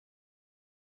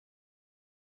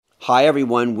Hi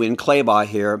everyone, Win Claybaugh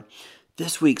here.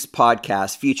 This week's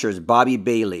podcast features Bobby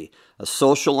Bailey, a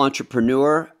social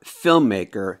entrepreneur,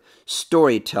 filmmaker,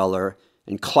 storyteller,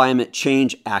 and climate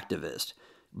change activist.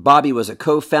 Bobby was a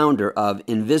co-founder of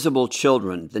Invisible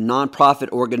Children, the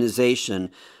nonprofit organization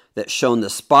that shone the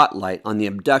spotlight on the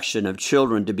abduction of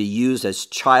children to be used as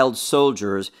child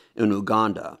soldiers in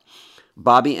Uganda.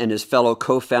 Bobby and his fellow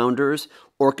co-founders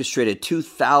orchestrated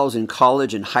 2,000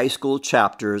 college and high school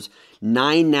chapters,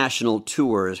 9 national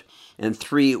tours, and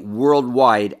 3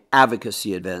 worldwide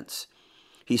advocacy events.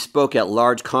 He spoke at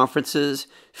large conferences,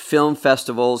 film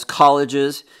festivals,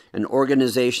 colleges, and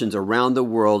organizations around the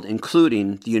world,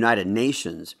 including the United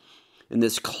Nations. In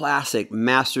this classic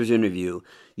Masters interview,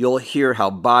 you'll hear how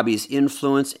Bobby's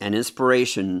influence and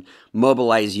inspiration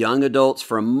mobilize young adults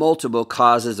for multiple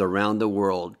causes around the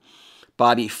world.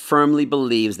 Bobby firmly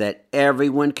believes that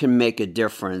everyone can make a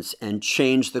difference and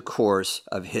change the course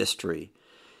of history.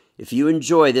 If you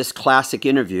enjoy this classic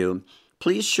interview,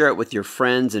 please share it with your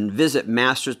friends and visit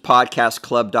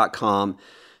masterspodcastclub.com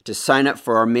to sign up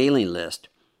for our mailing list.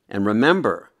 And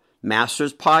remember,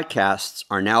 Masters Podcasts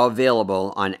are now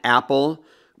available on Apple,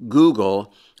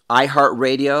 Google,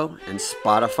 iHeartRadio, and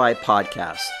Spotify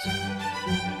podcasts.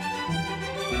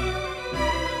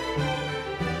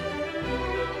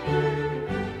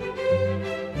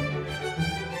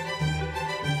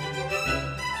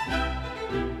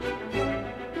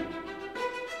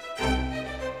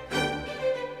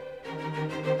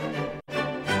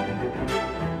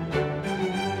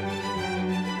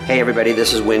 Hey everybody,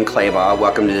 this is Win Claybaugh.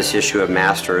 Welcome to this issue of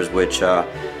Masters, which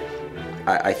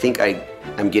I think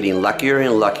I'm getting luckier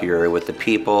and luckier with the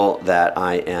people that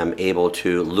I am able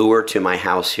to lure to my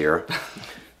house here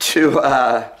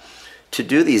to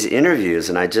do these interviews.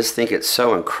 And I just think it's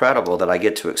so incredible that I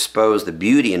get to expose the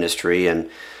beauty industry, and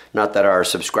not that our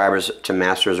subscribers to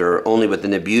Masters are only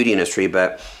within the beauty industry,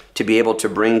 but to be able to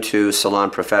bring to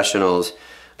salon professionals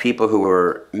people who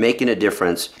are making a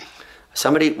difference.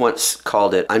 Somebody once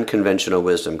called it unconventional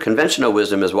wisdom. Conventional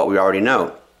wisdom is what we already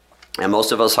know. And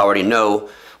most of us already know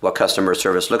what customer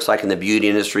service looks like in the beauty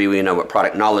industry. We know what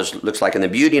product knowledge looks like in the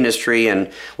beauty industry.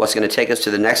 And what's going to take us to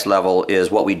the next level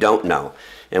is what we don't know.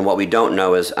 And what we don't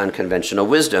know is unconventional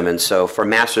wisdom. And so for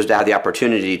Masters to have the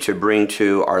opportunity to bring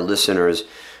to our listeners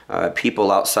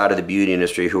people outside of the beauty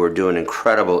industry who are doing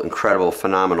incredible,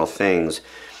 phenomenal things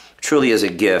truly is a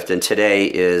gift. And today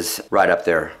is right up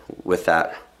there with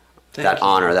that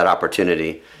honor, that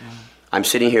opportunity. Yeah. I'm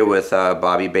sitting here with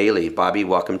Bobby Bailey. Bobby,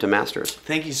 welcome to Masters.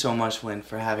 Thank you so much, Win,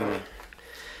 for having me.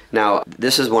 Now,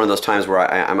 this is one of those times where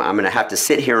I'm going to have to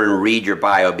sit here and read your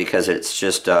bio because it's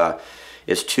just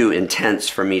it's too intense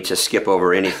for me to skip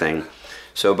over anything.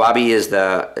 So, Bobby,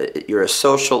 you're a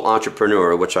social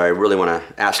entrepreneur, which I really want to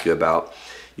ask you about.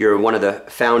 You're one of the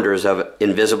founders of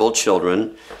Invisible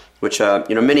Children, which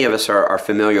many of us are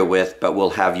familiar with, but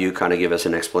we'll have you kind of give us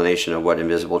an explanation of what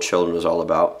Invisible Children is all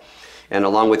about. And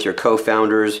along with your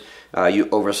co-founders, you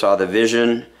oversaw the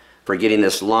vision for getting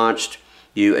this launched.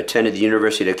 You attended the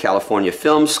University of California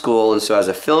Film School, and so as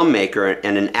a filmmaker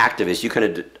and an activist, you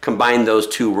kind of combined those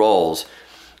two roles.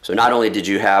 So not only did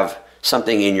you have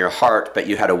something in your heart, but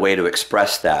you had a way to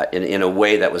express that in a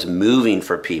way that was moving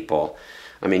for people.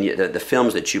 I mean, the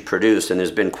films that you produced, and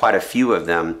there's been quite a few of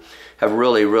them, have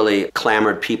really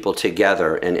clamored people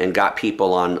together and got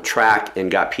people on track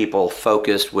and got people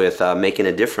focused with making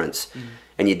a difference. Mm-hmm.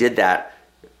 And you did that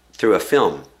through a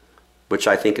film, which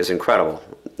I think is incredible.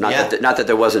 Not that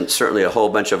there wasn't certainly a whole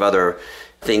bunch of other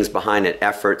things behind it,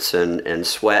 efforts and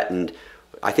sweat. And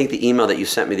I think the email that you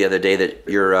sent me the other day that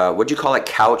you're, what'd you call it,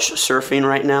 couch surfing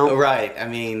right now? Right. I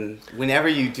mean, whenever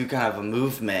you do kind of a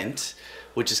movement,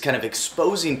 which is kind of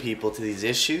exposing people to these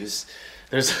issues,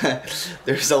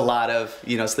 there's a lot of,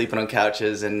 sleeping on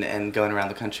couches and going around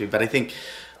the country. But I think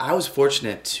I was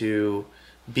fortunate to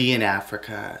be in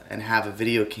Africa and have a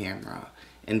video camera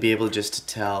and be able just to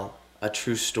tell a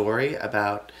true story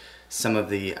about some of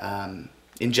the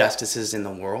injustices in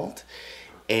the world.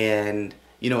 And,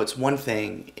 it's one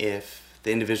thing if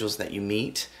the individuals that you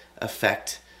meet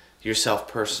affect yourself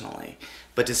personally.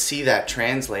 But to see that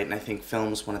translate, and I think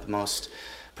film's one of the most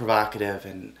provocative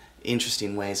and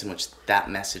interesting ways in which that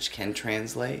message can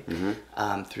translate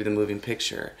through the moving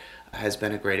picture, has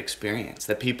been a great experience.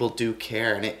 That people do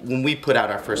care. And when we put out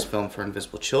our first film for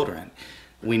Invisible Children,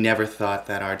 we never thought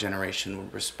that our generation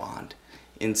would respond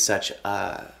in such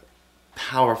a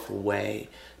powerful way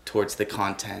towards the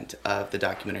content of the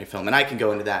documentary film. And I can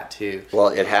go into that too. Well,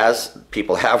 it has.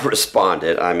 People have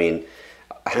responded. I mean,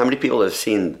 how many people have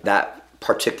seen that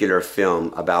particular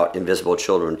film about Invisible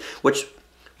Children? Was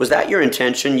that your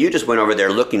intention? You just went over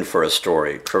there looking for a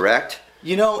story, correct?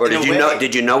 You know, Or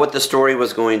did you know what the story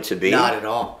was going to be? Not at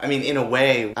all. I mean, in a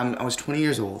way, I was 20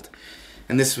 years old,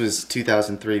 and this was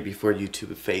 2003, before YouTube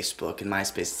and Facebook and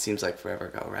MySpace. It seems like forever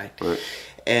ago, right? Right.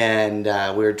 And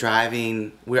we were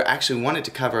driving. We actually wanted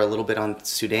to cover a little bit on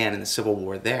Sudan and the civil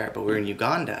war there, but we were in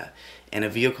Uganda, and a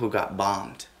vehicle got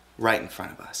bombed right in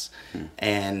front of us.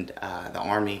 And the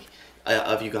army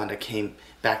of Uganda came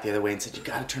back the other way and said, "You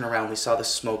got to turn around." We saw the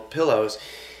smoke pillows.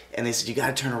 And they said, "You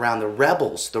got to turn around. The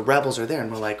rebels are there." And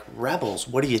we're like, "Rebels?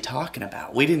 What are you talking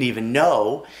about?" We didn't even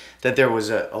know that there was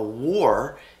a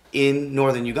war in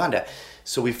northern Uganda.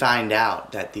 So we find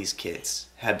out that these kids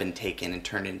had been taken and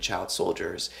turned into child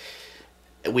soldiers.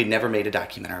 We'd never made a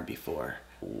documentary before.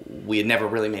 We had never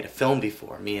really made a film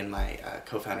before, me and my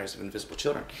co-founders of Invisible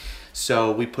Children.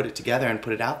 So we put it together and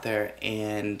put it out there.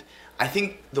 And I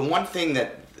think the one thing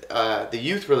that the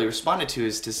youth really responded to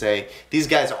is to say, these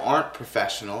guys aren't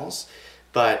professionals,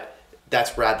 but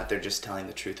that's rad that they're just telling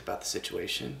the truth about the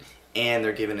situation, and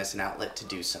they're giving us an outlet to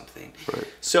do something. Right.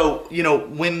 So, you know,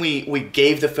 when we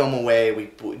gave the film away, we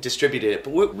distributed it,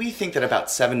 but we think that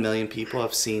about 7 million people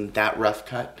have seen that rough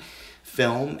cut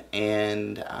film,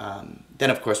 and then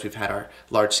of course we've had our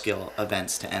large-scale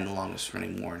events to end the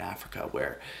longest-running war in Africa,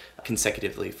 where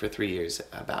consecutively for 3 years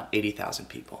about 80,000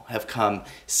 people have come,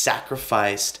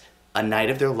 sacrificed a night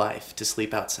of their life to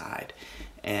sleep outside,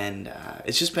 and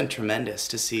it's just been tremendous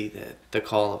to see the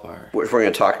call of our... Which we're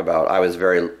going to talk about. I was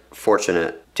very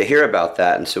fortunate to hear about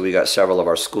that, and so we got several of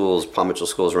our schools, Paul Mitchell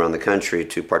schools around the country,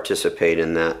 to participate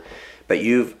in that. But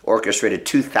you've orchestrated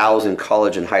 2,000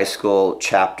 college and high school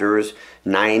chapters,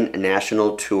 9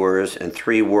 national tours, and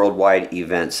 3 worldwide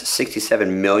events.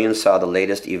 67 million saw the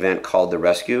latest event called The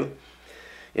Rescue.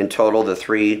 In total, the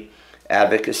 3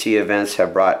 advocacy events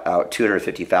have brought out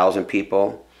 250,000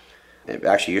 people.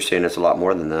 Actually, you're saying it's a lot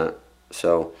more than that.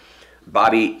 So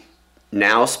Bobby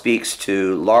now speaks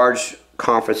to large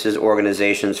conferences,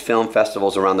 organizations, film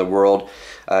festivals around the world,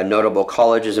 notable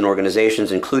colleges and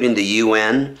organizations, including the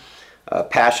UN,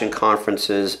 Passion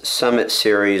Conferences, Summit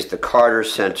Series, the Carter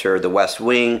Center, the West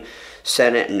Wing,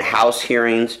 Senate and House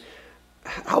hearings.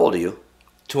 How old are you?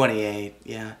 28,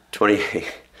 yeah. 28.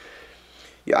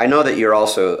 Yeah, I know that you're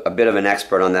also a bit of an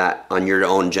expert on that, on your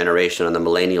own generation, on the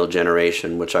millennial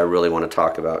generation, which I really want to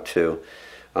talk about too.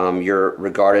 You're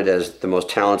regarded as the most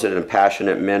talented and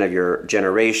passionate men of your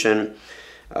generation.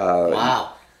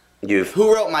 Wow.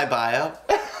 Who wrote my bio?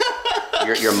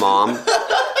 your mom.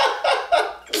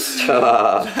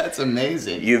 That's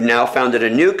amazing. You've now founded a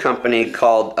new company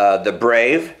called The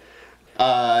Brave.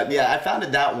 Yeah, I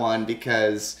founded that one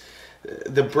because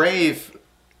The Brave,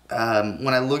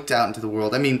 when I looked out into the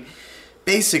world, I mean,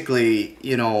 basically,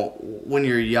 you know, when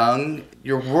you're young,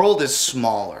 your world is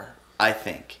smaller, I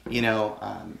think. You know,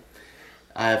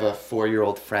 I have a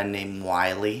 4-year-old friend named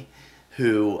Wiley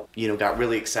who, you know, got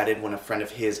really excited when a friend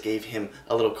of his gave him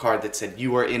a little card that said,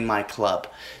 "You are in my club."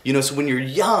 You know, so when you're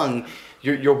young,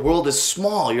 your world is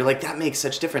small. You're like, that makes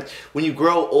such difference. When you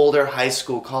grow older, high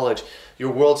school, college, your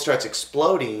world starts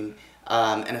exploding.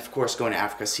 And of course, going to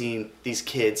Africa, seeing these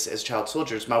kids as child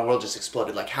soldiers, my world just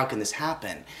exploded. Like, how can this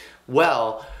happen?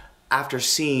 Well, after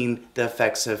seeing the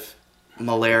effects of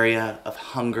malaria, of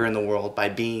hunger in the world by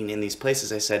being in these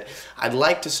places, I said, I'd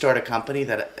like to start a company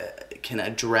that can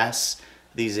address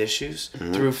these issues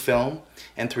through film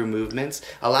and through movements,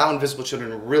 allow Invisible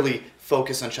Children to really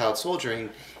focus on child soldiering,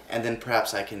 and then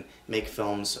perhaps I can make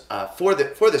films for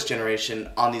this generation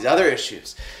on these other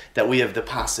issues that we have the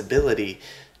possibility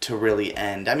to really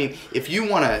end. I mean, if you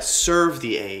want to serve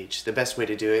the age, the best way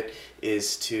to do it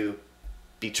is to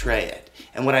betray it.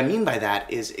 And what I mean by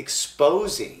that is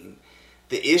exposing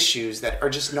the issues that are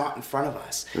just not in front of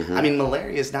us. I mean,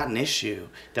 malaria is not an issue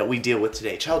that we deal with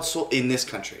today. In this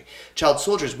country, child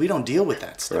soldiers, we don't deal with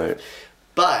that stuff. Right.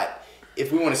 But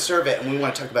if we want to serve it and we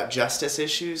want to talk about justice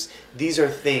issues, these are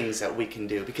things that we can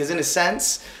do. Because in a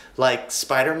sense, like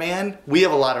Spider-Man, we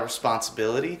have a lot of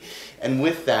responsibility. And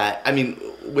with that, I mean,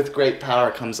 with great power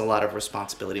comes a lot of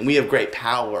responsibility. And we have great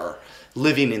power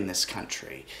living in this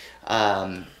country.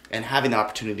 And having the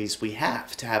opportunities we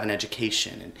have to have an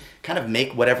education and kind of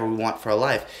make whatever we want for our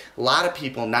life. A lot of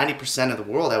people, 90% of the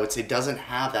world, I would say, doesn't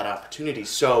have that opportunity.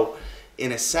 So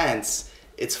in a sense,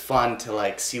 it's fun to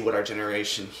like see what our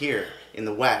generation here in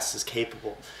the West is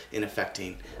capable in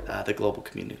affecting the global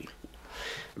community.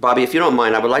 Bobby, if you don't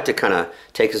mind, I would like to kind of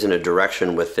take us in a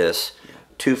direction with this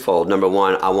twofold. Number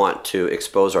one, I want to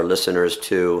expose our listeners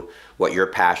to what you're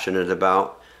passionate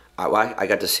about. I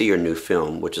got to see your new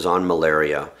film, which is on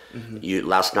malaria. You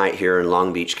last night here in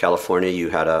Long Beach, California, you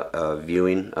had a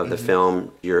viewing of the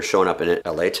film. You're showing up in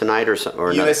LA tonight or something?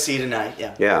 Or USC tonight,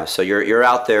 yeah. Yeah, so you're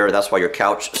out there. That's why you're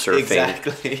couch surfing.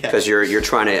 Exactly. Because you're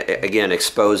trying to again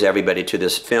expose everybody to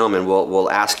this film, and we'll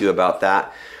ask you about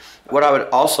that. What I would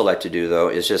also like to do though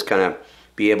is just kind of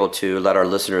be able to let our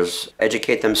listeners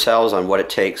educate themselves on what it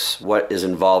takes, what is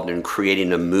involved in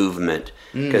creating a movement.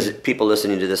 Because people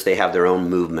listening to this, they have their own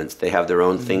movements. They have their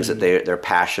own things that they're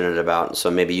passionate about. And so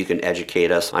maybe you can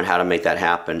educate us on how to make that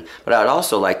happen. But I'd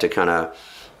also like to kind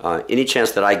of, any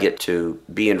chance that I get to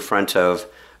be in front of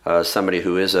somebody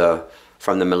who is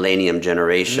from the millennium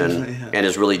generation and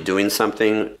is really doing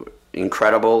something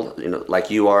incredible, like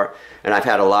you are. And I've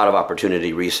had a lot of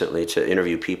opportunity recently to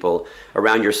interview people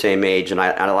around your same age. And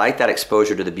I like that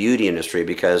exposure to the beauty industry,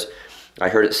 because I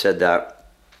heard it said that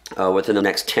within the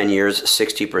next 10 years,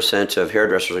 60% of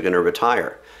hairdressers are going to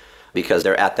retire because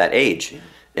they're at that age.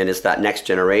 And it's that next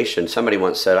generation. Somebody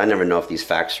once said, I never know if these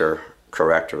facts are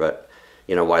correct, but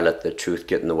why let the truth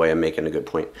get in the way of making a good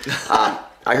point?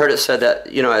 I heard it said that,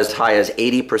 as high as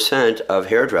 80% of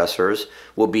hairdressers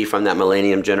will be from that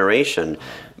millennium generation.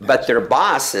 But their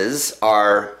bosses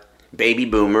are baby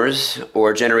boomers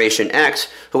or Generation X,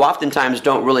 who oftentimes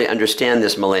don't really understand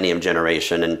this millennium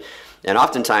generation. And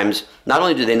oftentimes, not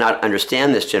only do they not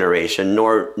understand this generation,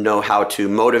 nor know how to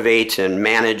motivate and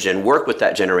manage and work with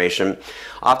that generation,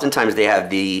 oftentimes they have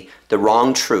the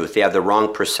wrong truth. They have the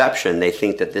wrong perception. They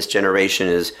think that this generation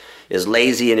is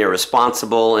lazy and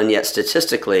irresponsible, and yet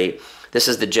statistically, this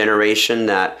is the generation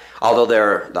that, although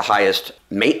they're the highest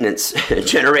maintenance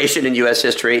generation in U.S.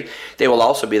 history, they will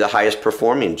also be the highest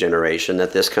performing generation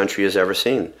that this country has ever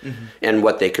seen. And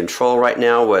what they control right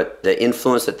now, what the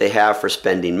influence that they have for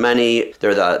spending money,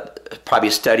 they're probably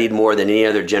studied more than any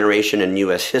other generation in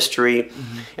U.S. history.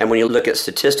 And when you look at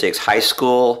statistics, high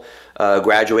school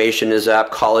graduation is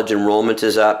up, college enrollment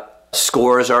is up,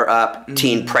 scores are up,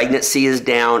 teen pregnancy is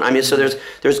down. I mean, so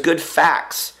there's good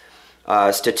facts.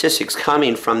 Statistics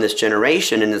coming from this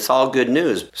generation, and it's all good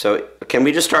news. So can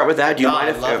we just start with that? Do you mind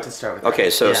I'd love to start with that. Okay,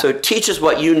 so teach us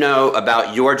what you know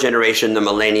about your generation, the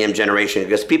millennium generation,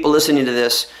 because people listening to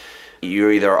this, you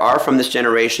either are from this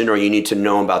generation or you need to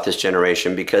know about this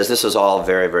generation, because this is all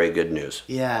very, very good news.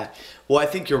 Yeah, well, I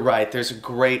think you're right. There's a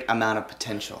great amount of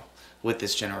potential with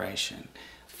this generation.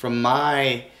 From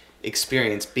my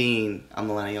experience being a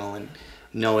millennial and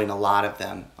knowing a lot of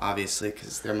them, obviously,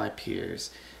 because they're my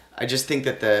peers, I just think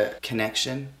that the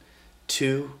connection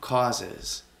to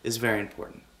causes is very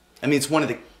important. I mean, it's one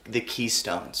of the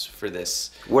keystones for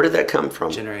this. Where did that come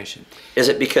from? Generation. Is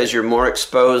it because you're more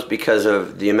exposed because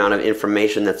of the amount of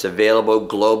information that's available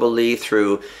globally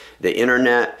through the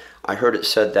internet? I heard it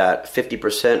said that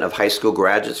 50% of high school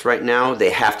graduates right now,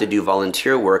 they have to do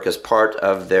volunteer work as part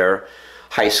of their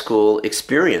high school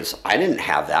experience. I didn't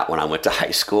have that when I went to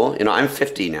high school. I'm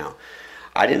 50 now.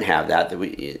 I didn't have that.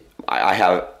 I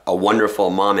have a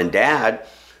wonderful mom and dad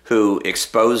who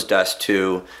exposed us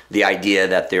to the idea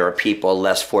that there are people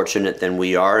less fortunate than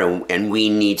we are, and we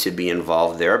need to be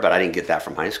involved there, but I didn't get that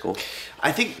from high school.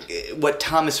 I think what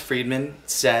Thomas Friedman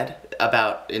said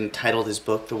entitled his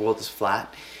book, The World is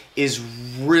Flat, is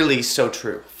really so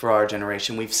true for our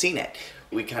generation. We've seen it.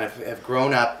 We kind of have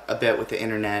grown up a bit with the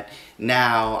internet.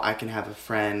 Now I can have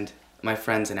my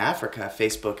friends in Africa,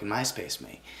 Facebook and MySpace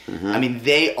me. I mean,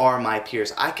 they are my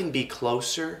peers. I can be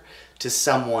closer to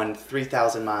someone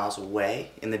 3,000 miles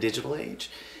away in the digital age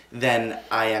than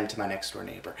I am to my next door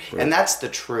neighbor. Right. And that's the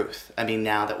truth. I mean,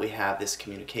 now that we have this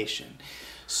communication.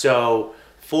 So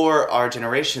for our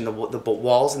generation, the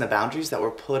walls and the boundaries that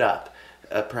were put up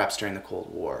perhaps during the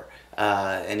Cold War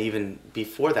and even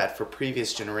before that for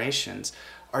previous generations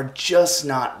are just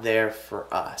not there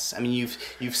for us. I mean,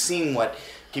 you've seen what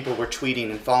people were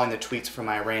tweeting and following the tweets from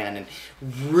Iran, and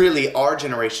really our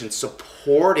generation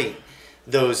supporting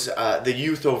those the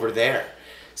youth over there,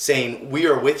 saying we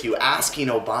are with you, asking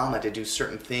Obama to do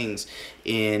certain things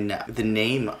in the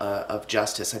name of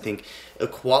justice. I think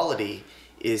equality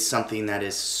is something that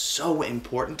is so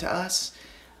important to us,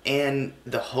 and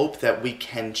the hope that we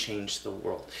can change the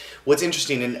world. What's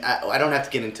interesting, and I don't have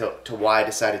to get into why I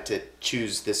decided to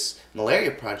choose this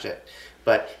malaria project,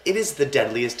 but it is the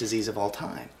deadliest disease of all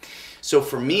time. So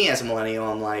for me as a millennial,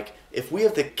 I'm like, if we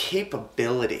have the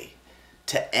capability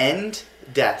to end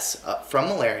deaths from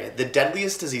malaria, the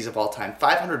deadliest disease of all time,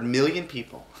 500 million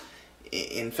people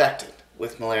infected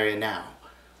with malaria now,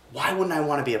 why wouldn't I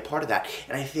want to be a part of that?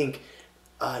 And I think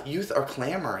youth are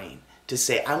clamoring to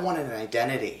say, I want an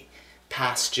identity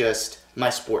past just my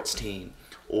sports team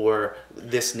or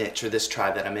this niche or this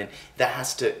tribe that I'm in. That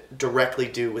has to directly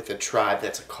do with a tribe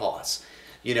that's a cause,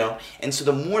 you know? And so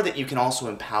the more that you can also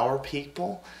empower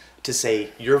people to say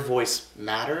your voice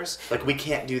matters, like we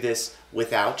can't do this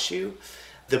without you,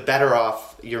 the better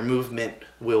off your movement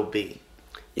will be.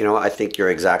 You know, I think you're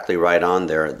exactly right on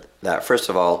there. That first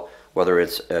of all, whether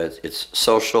it's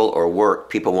social or work,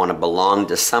 people want to belong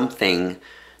to something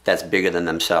that's bigger than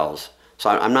themselves. So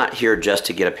I'm not here just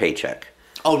to get a paycheck.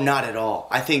 Oh, not at all.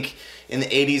 I think in the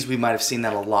 80s we might have seen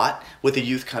that a lot with the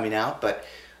youth coming out, but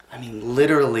I mean,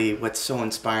 literally what's so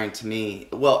inspiring to me,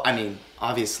 well, I mean,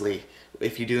 obviously,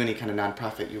 if you do any kind of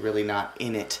nonprofit, you're really not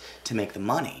in it to make the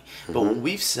money. Mm-hmm. But what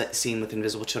we've seen with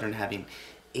Invisible Children, having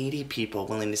 80 people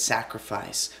willing to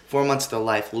sacrifice 4 months of their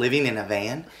life living in a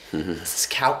van,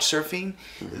 couch surfing,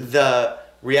 the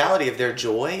reality of their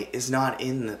joy is not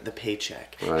in the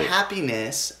paycheck. Right.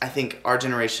 Happiness, I think our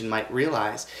generation might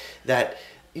realize that,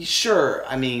 sure,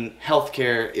 I mean,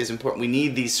 healthcare is important. We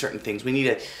need these certain things. We need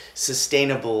a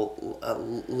sustainable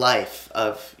life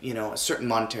of, you know, a certain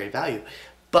monetary value.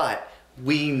 But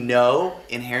we know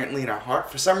inherently in our heart,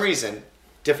 for some reason,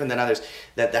 different than others,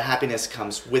 that the happiness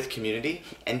comes with community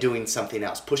and doing something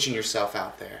else, pushing yourself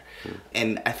out there.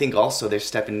 And I think also they're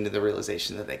stepping into the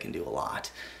realization that they can do a lot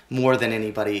more than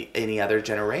any other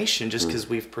generation, just because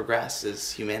we've progressed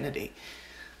as humanity.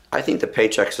 I think the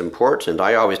paycheck's important.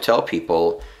 I always tell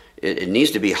people it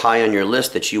needs to be high on your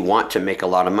list that you want to make a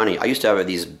lot of money. I used to have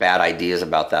these bad ideas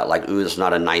about that, like, ooh, it's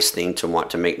not a nice thing to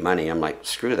want to make money. I'm like,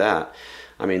 screw that.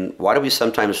 I mean, why do we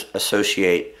sometimes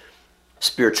associate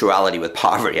spirituality with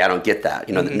poverty? I don't get that.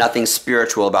 You know, nothing's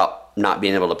spiritual about not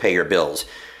being able to pay your bills.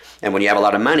 And when you have a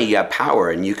lot of money, you have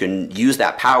power, and you can use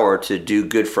that power to do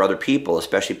good for other people,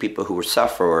 especially people who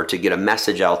suffer, or to get a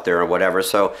message out there or whatever.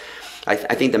 So I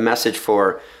think the message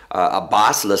for a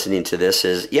boss listening to this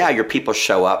is, yeah, your people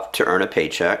show up to earn a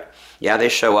paycheck. Yeah, they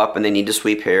show up and they need to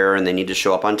sweep hair, and they need to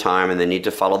show up on time, and they need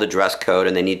to follow the dress code,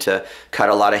 and they need to cut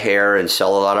a lot of hair and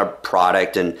sell a lot of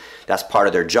product, and that's part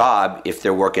of their job if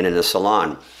they're working in a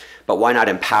salon. But why not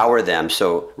empower them?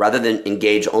 So rather than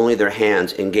engage only their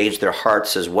hands, engage their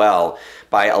hearts as well,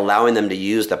 by allowing them to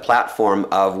use the platform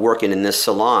of working in this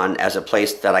salon as a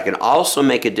place that I can also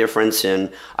make a difference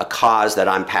in a cause that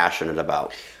I'm passionate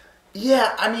about.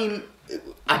 Yeah, I mean,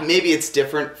 maybe it's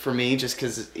different for me just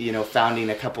because, you know, founding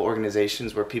a couple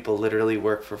organizations where people literally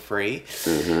work for free.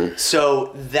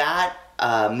 So that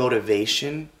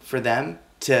motivation for them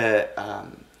to,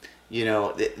 you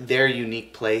know, their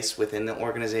unique place within the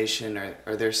organization,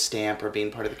 or their stamp, or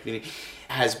being part of the community,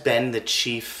 has been the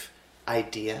chief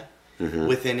idea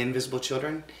within Invisible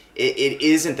Children. It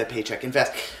isn't the paycheck. In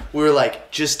fact, we're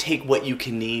like, just take what you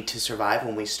can need to survive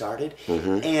when we started.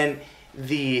 And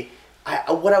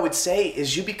what I would say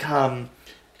is you become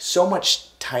so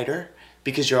much tighter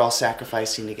because you're all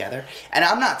sacrificing together. And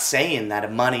I'm not saying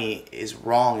that money is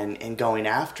wrong and going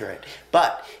after it.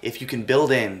 But if you can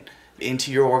build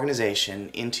into your organization,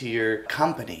 into your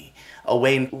company, a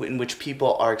way in which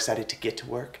people are excited to get to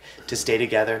work, to stay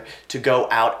together, to go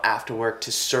out after work,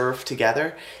 to serve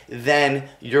together, then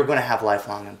you're going to have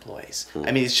lifelong employees.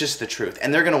 I mean, it's just the truth.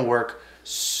 And they're going to work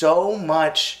so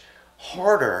much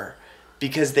harder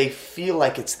because they feel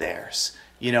like it's theirs,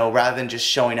 you know, rather than just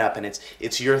showing up and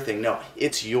it's your thing. No,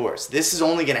 it's yours. This is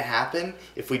only going to happen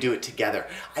if we do it together.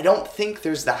 I don't think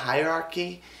there's the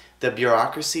hierarchy, the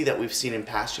bureaucracy that we've seen in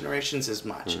past generations as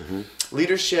much.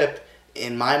 Leadership,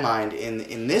 in my mind,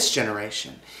 in this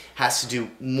generation, has to do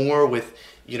more with,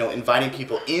 you know, inviting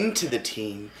people into the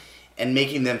team and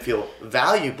making them feel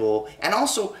valuable, and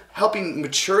also helping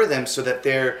mature them so that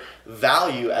their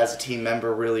value as a team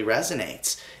member really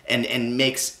resonates and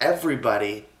makes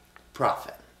everybody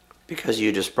profit. Because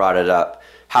you just brought it up,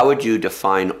 how would you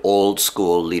define old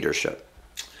school leadership?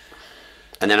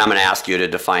 And then I'm going to ask you to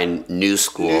define new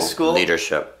school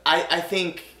leadership. I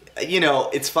think, you know,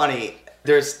 it's funny.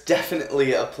 There's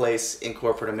definitely a place in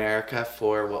corporate America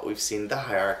for what we've seen, the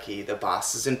hierarchy. The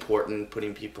boss is important,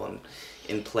 putting people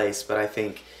in place. But I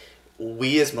think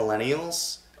we as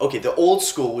millennials, okay, the old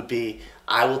school would be,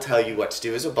 I will tell you what to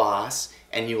do as a boss,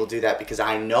 and you will do that because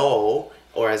I know,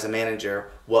 or as a manager,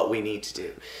 what we need to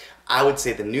do. I would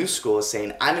say the new school is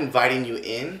saying, I'm inviting you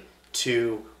in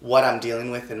to what I'm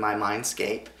dealing with in my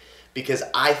mindscape, because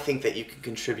I think that you can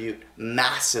contribute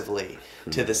massively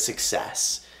to the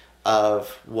success of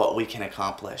what we can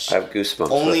accomplish. I have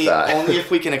goosebumps with that. Only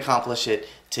if we can accomplish it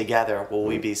together will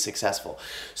we be successful.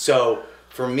 So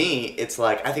for me, it's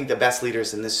like, I think the best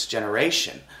leaders in this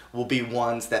generation will be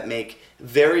ones that make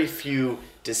very few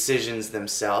decisions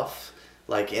themselves,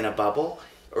 like in a bubble,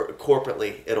 or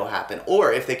corporately it'll happen.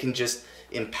 Or if they can just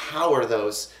empower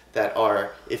those that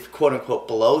are, if quote unquote,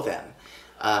 below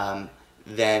them,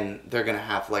 then they're going to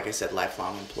have, like I said,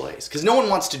 lifelong employees. Because no one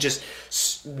wants to just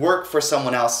work for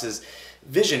someone else's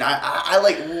vision. I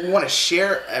like, we want to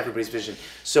share everybody's vision.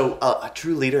 So a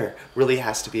true leader really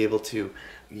has to be able to,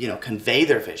 convey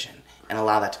their vision and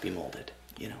allow that to be molded,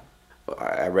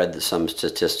 I read some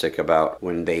statistic about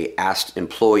when they asked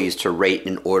employees to rate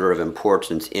in order of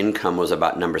importance, income was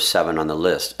about number 7 on the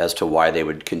list as to why they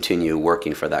would continue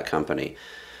working for that company.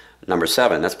 Number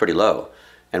 7, that's pretty low.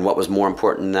 And what was more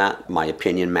important than that? My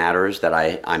opinion matters, that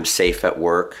I'm safe at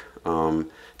work,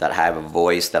 that I have a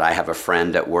voice, that I have a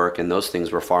friend at work, and those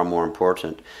things were far more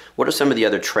important. What are some of the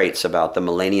other traits about the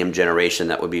millennium generation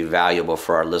that would be valuable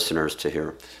for our listeners to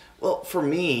hear? Well, for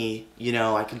me,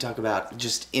 I can talk about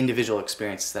just individual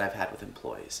experiences that I've had with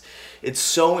employees. It's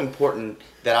so important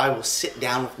that I will sit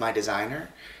down with my designer,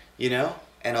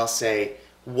 and I'll say,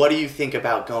 what do you think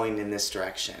about going in this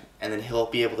direction? And then he'll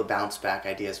be able to bounce back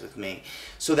ideas with me.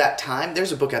 So that time,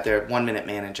 there's a book out there, 1 Minute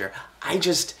Manager.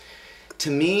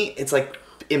 To me, it's like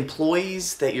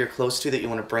employees that you're close to that you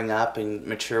want to bring up and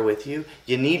mature with you,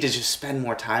 you need to just spend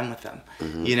more time with them.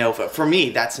 Mm-hmm. For me,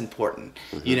 that's important,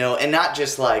 mm-hmm. And not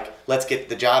just like, let's get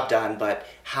the job done, but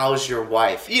how's your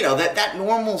wife? That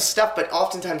normal stuff, but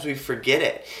oftentimes we forget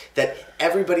it, that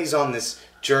everybody's on this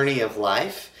journey of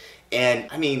life. And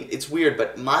I mean, it's weird,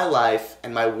 but my life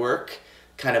and my work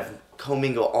kind of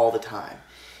commingle all the time.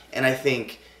 And I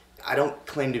think, I don't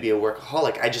claim to be a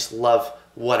workaholic, I just love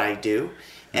what I do.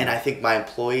 And I think my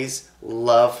employees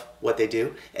love what they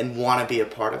do and want to be a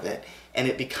part of it. And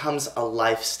it becomes a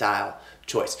lifestyle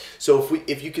choice. So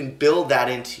if you can build that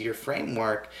into your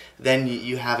framework, then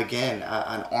you have, again,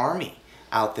 an army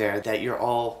out there that you're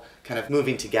all kind of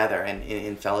moving together and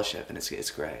in fellowship. And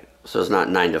it's great. So it's not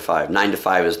 9 to 5. 9 to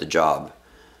 5 is the job.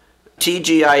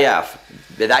 TGIF,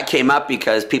 that came up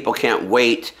because people can't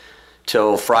wait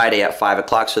till Friday at 5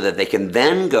 o'clock so that they can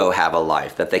then go have a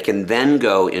life, that they can then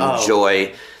go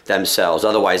enjoy themselves.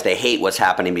 Otherwise, they hate what's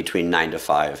happening between 9 to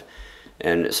 5.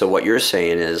 And so what you're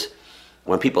saying is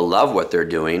when people love what they're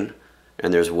doing,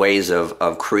 and there's ways of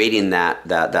creating that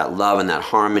love and that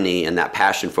harmony and that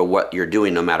passion for what you're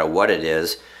doing, no matter what it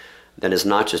is, then it's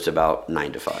not just about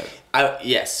 9 to 5.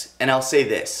 Yes, and I'll say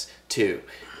this, too.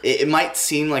 It might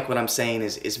seem like what I'm saying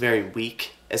is very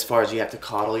weak as far as you have to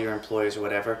coddle your employees or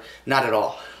whatever. Not at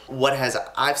all. What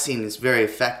I've seen is very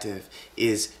effective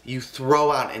is you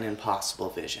throw out an impossible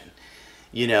vision.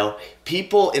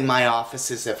 People in my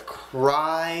offices have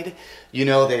cried.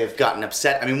 They've gotten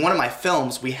upset. I mean, one of my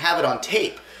films, we have it on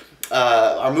tape.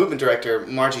 Our movement director,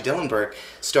 Margie Dillenberg,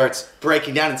 starts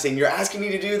breaking down and saying, you're asking me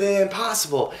to do the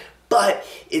impossible. But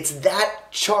it's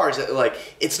that charge that,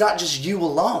 it's not just you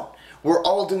alone. We're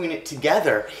all doing it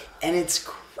together, and it's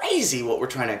crazy what we're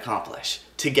trying to accomplish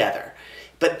together.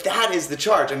 But that is the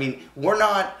charge. I mean, we're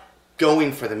not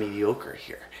going for the mediocre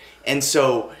here. And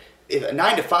so,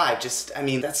 9 to 5,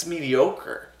 that's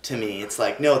mediocre to me. It's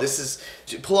like, no, this is,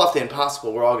 to pull off the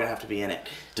impossible, we're all going to have to be in it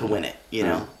to win it,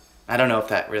 Mm-hmm. I don't know if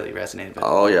that really resonated. But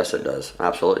oh, yes, it does.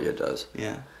 Absolutely, it does.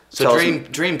 Yeah. So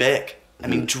dream big. I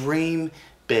mean, dream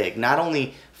big. Not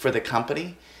only for the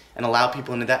company and allow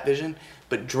people into that vision,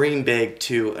 but dream big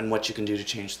too, and what you can do to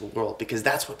change the world, because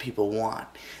that's what people want.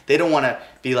 They don't want to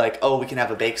be like, oh, we can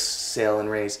have a bake sale and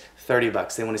raise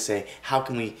 $30. They want to say, how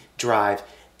can we drive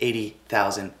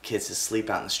 80,000 kids to sleep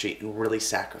out in the street and really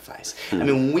sacrifice? I mean,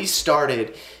 when we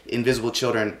started Invisible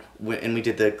Children and we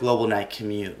did the Global Night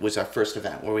Commute, was our first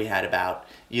event where we had about,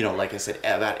 like I said,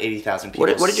 about 80,000 people.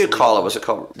 What did you call it? Was it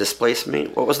called Displace Me?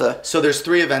 What was the? So there's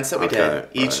 3 events that we did,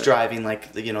 each driving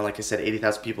like I said,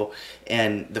 80,000 people.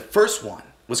 And the first one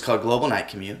was called Global Night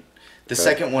Commute. The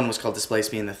second one was called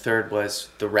Displace Me, and the third was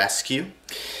The Rescue.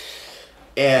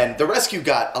 And The Rescue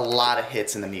got a lot of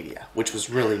hits in the media, which was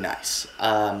really nice.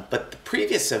 But the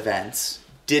previous events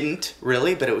didn't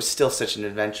really, but it was still such an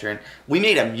adventure. And we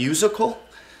made a musical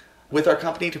with our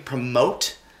company to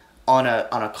promote on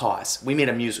a cause. We made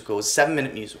a musical. It was a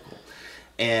 7-minute musical.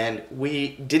 And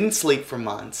we didn't sleep for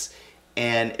months.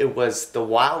 And it was the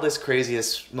wildest,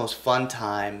 craziest, most fun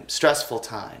time, stressful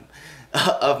time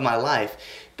of my life.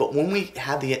 But when we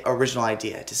had the original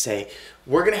idea to say,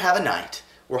 we're going to have a night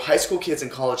where high school kids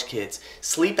and college kids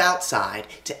sleep outside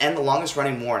to end the longest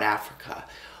running war in Africa,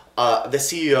 the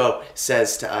CEO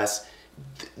says to us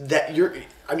that you're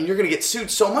going to get sued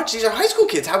so much. These are high school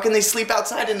kids. How can they sleep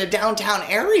outside in a downtown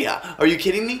area? Are you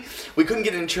kidding me? We couldn't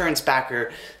get an insurance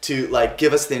backer to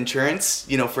give us the insurance,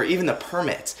 for even the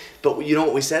permits. But you know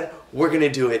what we said? We're going to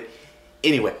do it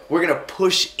anyway. We're going to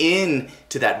push in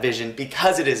to that vision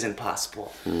because it is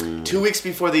impossible. 2 weeks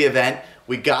before the event,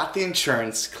 We got the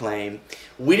insurance claim.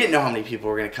 We didn't know how many people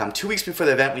were going to come. 2 weeks before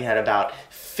the event, we had about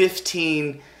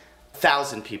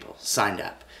 15,000 people signed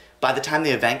up. By the time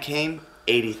the event came,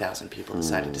 80,000 people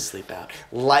decided to sleep out.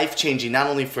 Life-changing, not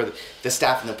only for the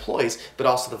staff and the employees, but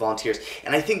also the volunteers.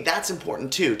 And I think that's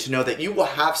important too, to know that you will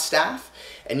have staff,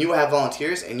 and you will have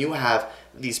volunteers, and you have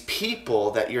these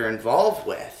people that you're involved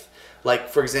with. Like,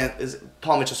 for example,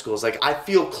 Paul Mitchell Schools. Like, I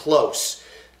feel close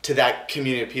to that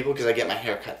community of people because I get my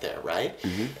hair cut there, right?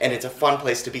 And it's a fun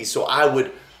place to be. So I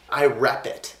rep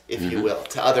it, if you will,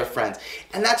 to other friends.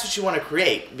 And that's what you want to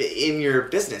create in your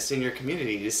business, in your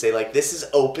community, to say, like, this is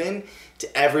open to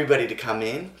everybody to come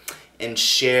in and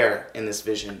share in this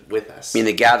vision with us. I mean,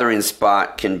 the gathering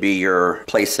spot can be your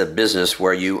place of business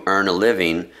where you earn a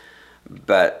living,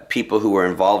 but people who are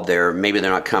involved there, maybe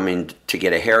they're not coming to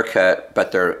get a haircut,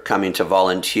 but they're coming to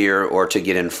volunteer or to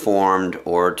get informed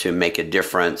or to make a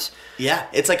difference. Yeah,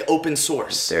 it's like open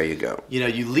source. There you go. You know,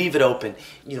 you leave it open.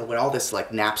 You know, when all this like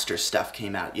Napster stuff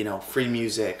came out, you know, free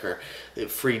music or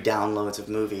free downloads of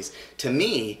movies, to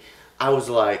me, I was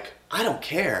like, I don't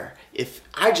care. If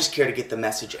I just care to get the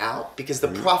message out, because the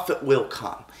profit will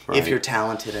come if you're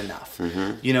talented enough.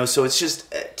 You know, so it's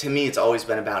just, to me, it's always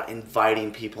been about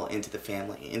inviting people into the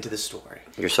family, into the story.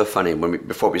 You're so funny.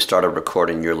 Before we started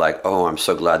recording, you're like, oh, I'm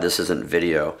so glad this isn't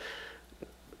video.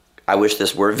 I wish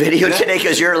this were video today,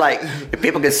 because you're like, if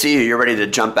people could see you, you're ready to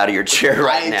jump out of your chair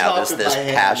right now. This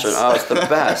passion. Oh, it's the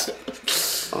best.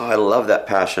 Oh, I love that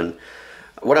passion.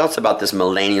 What else about this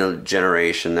millennial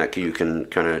generation that you can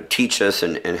kind of teach us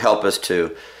and help us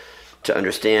to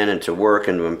understand and to work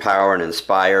and to empower and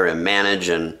inspire and manage?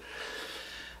 And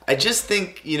I just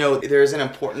think, you know, there's an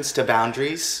importance to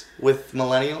boundaries with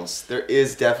millennials. There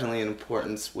is definitely an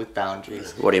importance with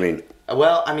boundaries. What do you mean?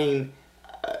 Well, I mean,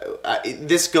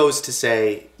 this goes to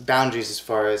say boundaries as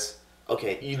far as,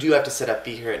 okay, you do have to set up,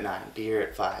 be here at 9, be here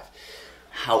at 5.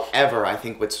 However, I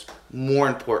think what's more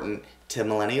important to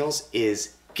millennials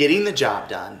is getting the job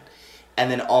done,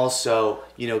 and then also,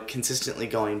 you know, consistently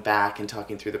going back and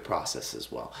talking through the process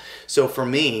as well. So for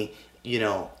me, you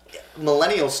know,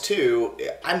 millennials too,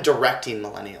 I'm directing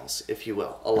millennials, if you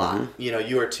will, a lot. You know,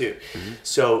 you are too.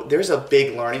 So there's a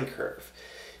big learning curve.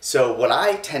 So what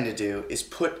I tend to do is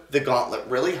put the gauntlet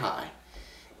really high,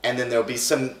 and then there'll be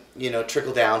some, you know,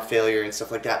 trickle down failure and stuff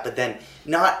like that, but then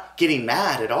not getting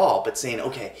mad at all, but saying,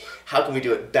 okay, how can we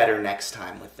do it better next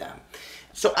time with them?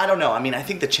 So I don't know. I mean, I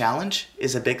think the challenge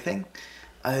is a big thing.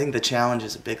 And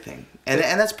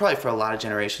that's probably for a lot of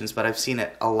generations, but I've seen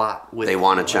it a lot with... They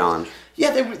want a challenge.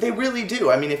 Yeah, they really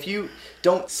do. I mean, if you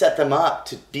don't set them up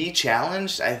to be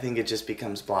challenged, I think it just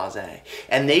becomes blasé.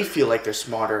 And they feel like they're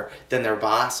smarter than their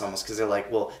boss almost, because they're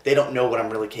like, well, they don't know what I'm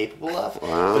really capable of.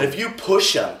 Wow. But if you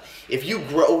push them, if you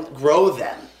grow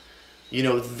them, you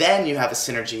know, then you have a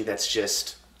synergy that's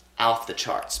just off the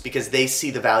charts, because they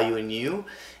see the value in you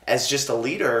as just a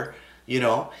leader, you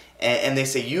know, and they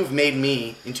say, you've made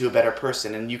me into a better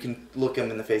person, and you can look them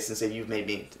in the face and say, you've made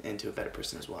me into a better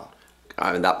person as well.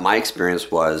 My experience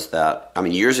was that, I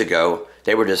mean, years ago,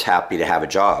 they were just happy to have a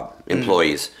job,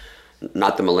 employees,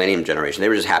 not the millennium generation. They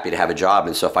were just happy to have a job.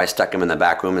 And so if I stuck them in the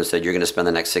back room and said, you're going to spend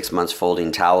the next 6 months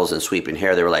folding towels and sweeping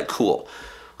hair, they were like, cool.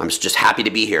 I'm just happy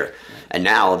to be here. And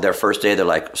now, their first day, they're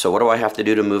like, so what do I have to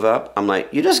do to move up? I'm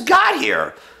like, you just got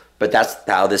here. But that's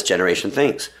how this generation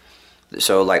thinks.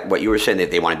 So like what you were saying,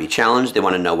 they want to be challenged. They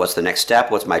want to know what's the next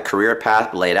step, what's my career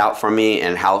path laid out for me,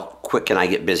 and how quick can I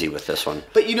get busy with this one.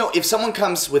 But you know, if someone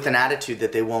comes with an attitude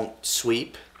that they won't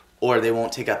sweep or they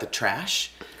won't take out the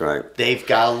trash, right? They've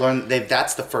got to learn.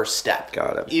 That's the first step.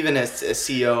 Got it. Even as a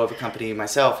CEO of a company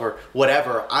myself or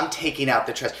whatever, I'm taking out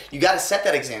the trash. You got to set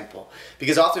that example,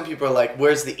 because often people are like,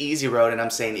 where's the easy road? And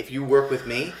I'm saying, if you work with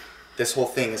me, this whole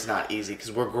thing is not easy,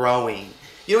 because we're growing.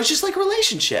 You know, it's just like a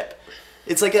relationship.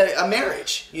 It's like a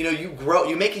marriage. You know, you grow,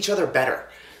 you make each other better.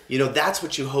 You know, that's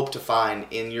what you hope to find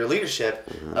in your leadership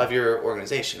of your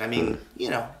organization. I mean, you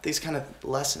know, these kind of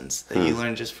lessons that you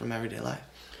learn just from everyday life.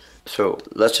 So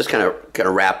let's just kind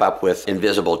of wrap up with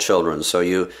Invisible Children. So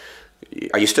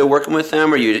are you still working with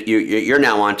them, or you're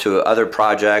now on to other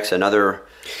projects and other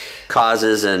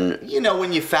causes? And you know,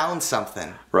 when you found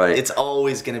something, right, it's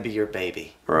always going to be your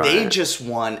baby. Right. They just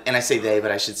won, and I say they,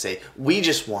 but I should say we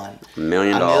just won $1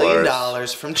 million. $1 million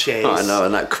from Chase. Oh, I know,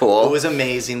 isn't that cool? It was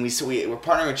amazing. We're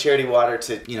partnering with Charity Water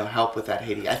to, you know, help with that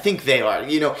Haiti. I think they are.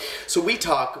 You know, so we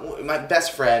talk. One of my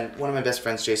best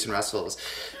friends, Jason Russell, is,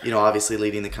 you know, obviously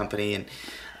leading the company, and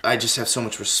I just have so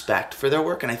much respect for their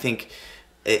work. And I think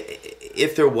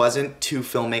if there wasn't two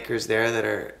filmmakers there that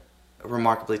are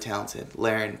remarkably talented,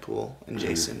 Larry Poole and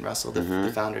Jason Russell,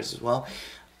 the founders as well,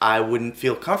 I wouldn't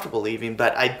feel comfortable leaving,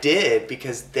 but I did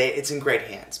because it's in great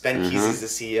hands. Ben Kesey's the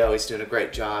CEO. He's doing a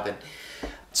great job. And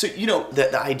so,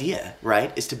 the idea,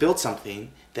 right, is to build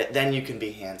something that then you can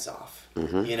be hands off,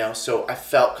 So I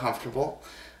felt comfortable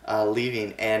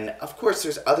leaving. And of course,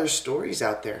 there's other stories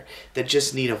out there that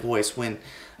just need a voice. When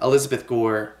Elizabeth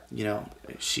Gore,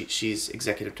 she's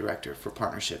executive director for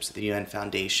partnerships at the UN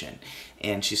Foundation,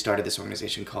 and she started this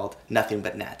organization called Nothing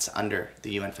But Nets under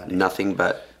the UN Foundation. Nothing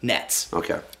but Nets.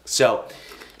 Okay. So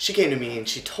she came to me and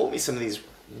she told me some of these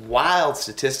wild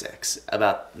statistics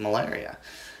about malaria.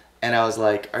 And I was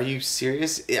like, are you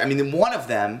serious? I mean, one of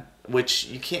them, which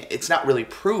it's not really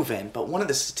proven, but one of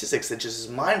the statistics that just is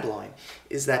mind-blowing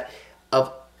is that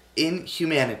in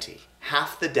humanity,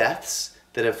 half the deaths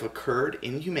that have occurred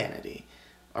in humanity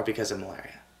are because of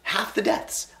malaria. Half the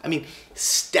deaths. I mean,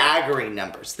 staggering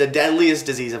numbers. The deadliest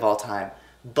disease of all time,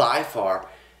 by far.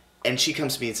 And she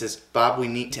comes to me and says, Bob, we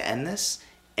need to end this.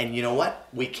 And you know what?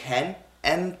 We can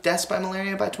end deaths by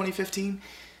malaria by 2015,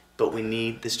 but we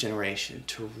need this generation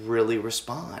to really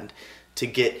respond, to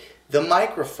get the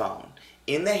microphone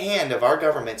in the hand of our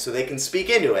government so they can speak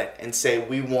into it and say,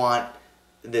 we want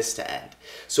this to end.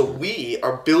 So we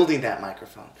are building that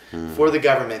microphone for the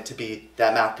government to be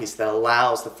that mouthpiece that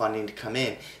allows the funding to come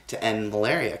in to end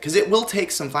malaria. Because it will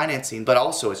take some financing, but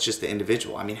also it's just the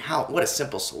individual. I mean, what a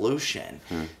simple solution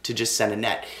to just send a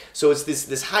net. So it's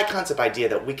this high concept idea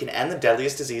that we can end the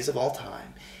deadliest disease of all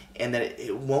time, and that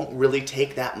it won't really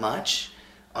take that much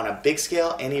on a big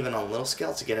scale and even on a little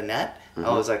scale to get a net.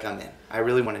 I was like, I'm in. I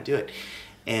really want to do it.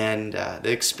 And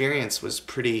the experience was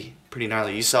pretty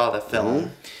gnarly. You saw the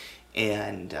film,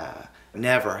 and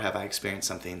never have I experienced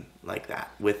something like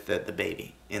that with the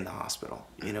baby in the hospital.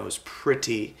 It was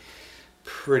pretty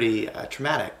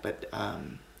traumatic. But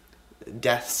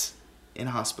deaths in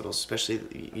hospitals,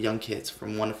 especially young kids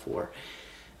from 1 to 4,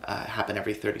 happen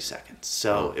every 30 seconds.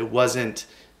 So it wasn't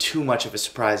too much of a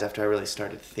surprise after I really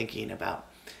started thinking about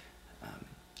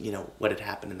what had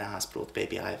happened in the hospital with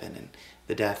baby Ivan and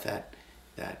the death that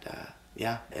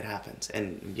it happens.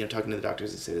 And talking to the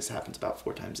doctors, they say this happens about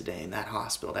 4 times a day in that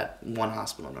hospital, that one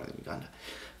hospital in northern Uganda,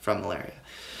 from malaria.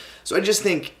 So I just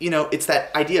think, it's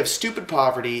that idea of stupid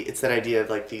poverty. It's that idea of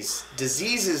like these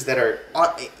diseases that are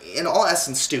in all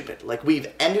essence stupid. Like we've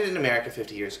ended in America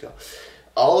 50 years ago.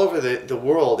 All over the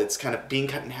world, it's kind of being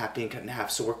cut in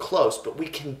half. So we're close, but we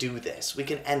can do this. We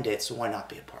can end it, so why not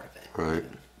be a part of it? Right.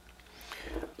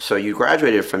 So you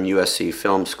graduated from USC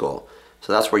Film School.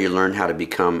 So that's where you learned how to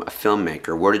become a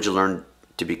filmmaker. Where did you learn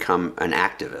to become an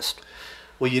activist?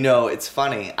 Well, it's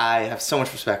funny. I have so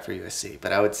much respect for USC,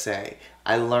 but I would say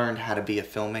I learned how to be a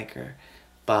filmmaker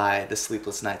by the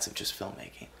sleepless nights of just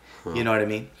filmmaking. You know what I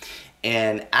mean?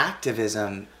 And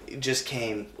activism just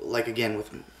came, like, again, with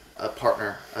a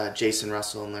partner, Jason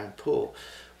Russell and Lauren Poole.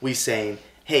 We saying,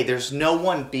 hey, there's no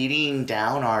one beating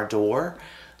down our door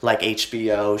like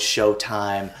HBO,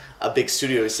 Showtime, a big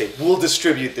studio to say, we'll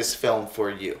distribute this film for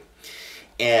you.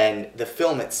 And the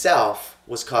film itself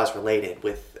was cause-related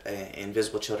with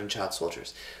Invisible Children, Child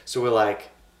Soldiers. So we're like,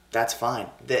 that's fine.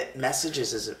 The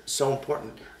messages is so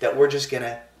important that we're just going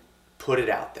to put it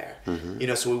out there.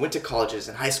 So we went to colleges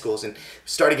and high schools and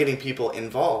started getting people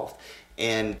involved.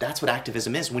 And that's what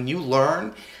activism is. When you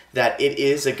learn that it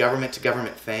is a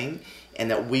government-to-government thing, and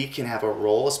that we can have a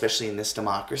role, especially in this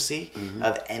democracy,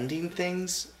 of ending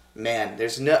things, man,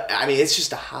 it's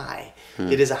just a high.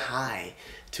 It is a high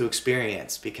to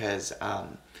experience because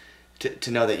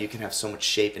to know that you can have so much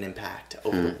shape and impact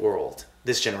over the world.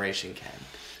 This generation can.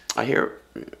 I hear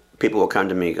people will come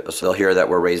to me, so they'll hear that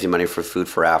we're raising money for Food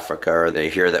for Africa, or they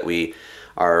hear that we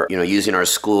are using our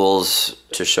schools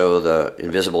to show the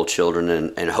invisible children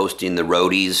and hosting the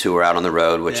roadies who are out on the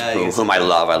road, whom I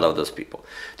love. I love those people.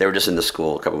 They were just in the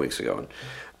school a couple weeks ago,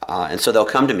 and so they'll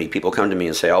come to me. People come to me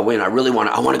and say, "Oh, Wayne, I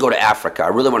want to go to Africa. I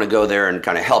really want to go there and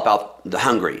kind of help out the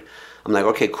hungry." I'm like,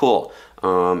 "Okay, cool.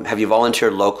 Have you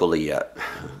volunteered locally yet?"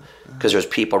 Because there's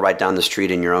people right down the street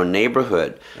in your own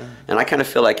neighborhood, and I kind of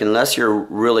feel like unless you're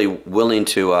really willing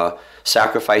to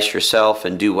sacrifice yourself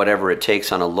and do whatever it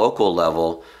takes on a local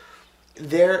level,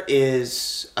 there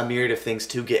is a myriad of things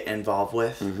to get involved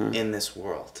with in this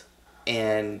world.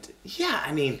 And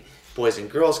Boys and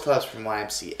Girls Clubs from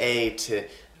YMCA to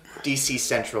DC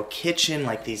Central Kitchen,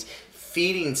 like these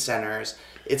feeding centers,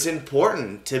 it's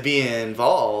important to be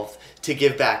involved to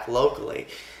give back locally.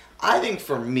 I think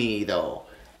for me, though,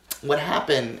 what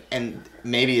happened, and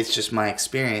maybe it's just my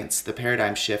experience, the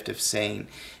paradigm shift of saying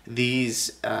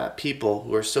these people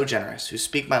who are so generous, who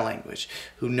speak my language,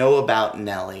 who know about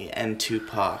Nelly and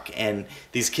Tupac, and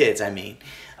these kids,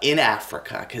 in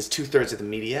Africa, because 2/3 of the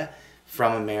media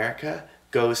from America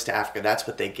goes to Africa. That's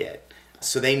what they get.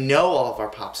 So they know all of our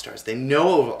pop stars. They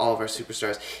know all of our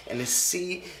superstars. And to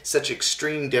see such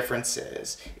extreme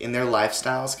differences in their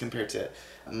lifestyles compared to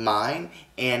mine,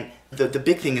 and the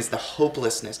big thing is the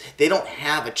hopelessness. They don't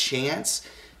have a chance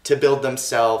to build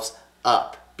themselves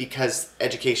up because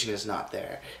education is not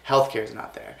there. Healthcare is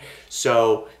not there.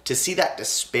 So to see that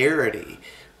disparity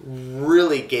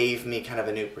really gave me kind of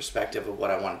a new perspective of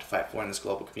what I wanted to fight for in this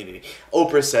global community.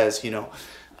 Oprah says,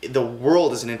 the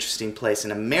world is an interesting place. In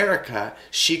America,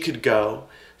 she could go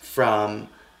from,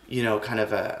 kind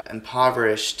of a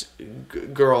impoverished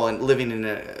girl and living in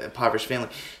an impoverished family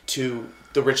to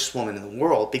the richest woman in the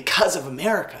world because of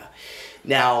America.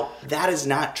 Now, that is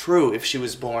not true if she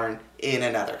was born in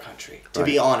another country, to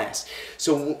be honest.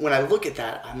 So when I look at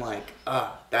that, I'm like,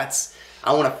 I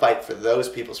want to fight for those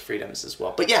people's freedoms as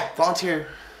well. But yeah, volunteer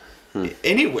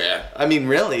anywhere. I mean,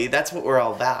 really, that's what we're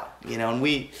all about, and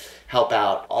we help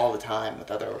out all the time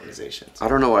with other organizations. I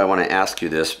don't know why I want to ask you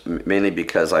this, mainly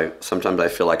because sometimes I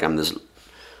feel like I'm this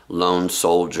lone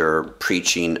soldier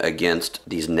preaching against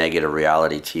these negative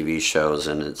reality TV shows,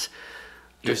 and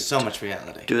there's so much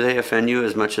reality. Do they offend you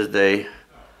as much as they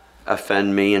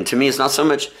offend me? And to me, it's not so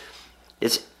much.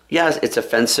 It's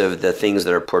offensive, the things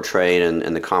that are portrayed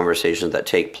and the conversations that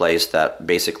take place that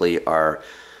basically are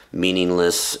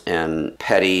meaningless and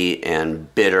petty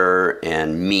and bitter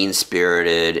and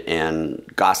mean-spirited and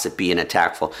gossipy and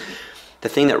attackful. The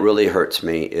thing that really hurts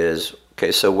me is,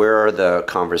 okay, so where are the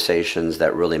conversations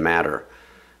that really matter?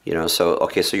 So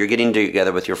you're getting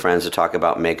together with your friends to talk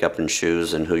about makeup and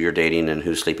shoes and who you're dating and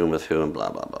who's sleeping with who and blah,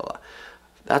 blah, blah, blah.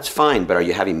 That's fine, but are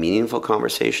you having meaningful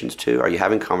conversations too? Are you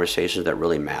having conversations that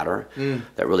really matter,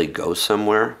 that really go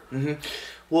somewhere? Mm-hmm.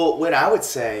 Well, what I would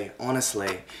say,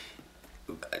 honestly,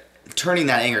 turning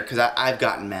that anger, because I've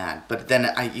gotten mad, but then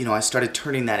I started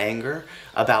turning that anger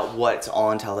about what's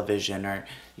on television or,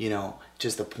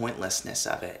 just the pointlessness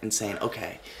of it and saying,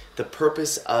 okay, the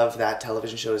purpose of that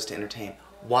television show is to entertain.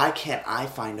 Why can't I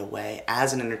find a way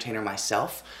as an entertainer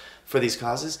myself for these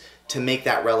causes to make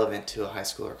that relevant to a high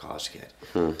school or college kid?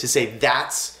 To say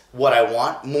that's what I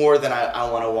want more than I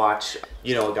want to watch,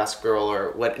 a Gossip Girl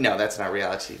or what. No, that's not a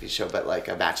reality TV show, but like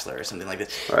a Bachelor or something like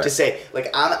this. Right. To say,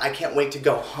 like, I can't wait to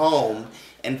go home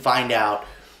and find out,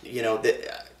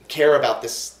 care about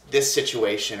this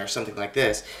situation or something like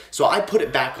this. So I put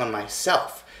it back on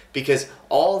myself because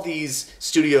all these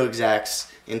studio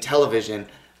execs in television,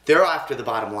 they're after the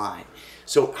bottom line.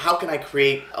 So how can I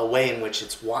create a way in which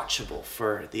it's watchable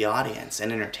for the audience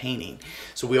and entertaining?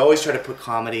 So we always try to put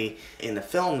comedy in the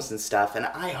films and stuff, and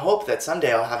I hope that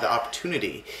someday I'll have the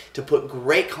opportunity to put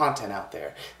great content out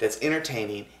there that's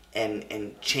entertaining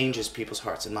and changes people's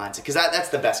hearts and minds, because that's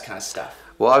the best kind of stuff.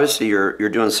 Well, obviously you're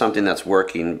doing something that's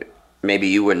working. Maybe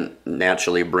you wouldn't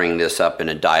naturally bring this up in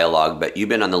a dialogue, but you've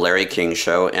been on the Larry King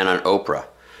Show and on Oprah.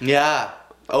 Yeah.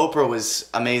 Oprah was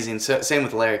amazing. So, same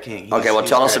with Larry King.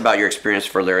 Tell us about your experience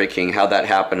for Larry King, how that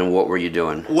happened, and what were you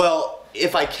doing? Well,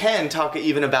 if I can talk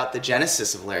even about the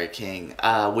genesis of Larry King,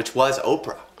 which was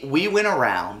Oprah. We went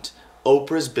around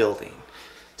Oprah's building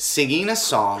singing a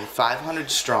song 500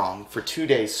 strong for 2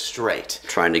 days straight.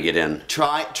 Trying to get in.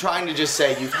 Trying to just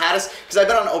say, you've had us, because I've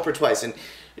been on Oprah twice, and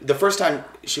the first time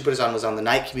she put us on was on the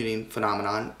night commuting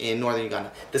phenomenon in northern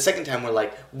Uganda. The second time we're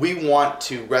like, we want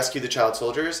to rescue the child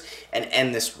soldiers and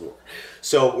end this war.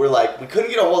 So we're like, we couldn't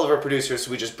get a hold of our producers,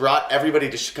 so we just brought everybody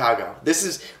to Chicago. This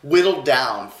is whittled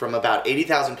down from about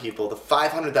 80,000 people, the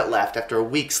 500 that left after a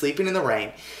week sleeping in the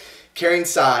rain, carrying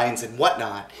signs and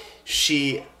whatnot.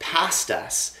 She passed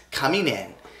us coming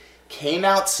in, came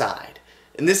outside,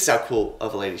 and this is how cool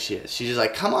of a lady she is. She's just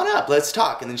like, come on up, let's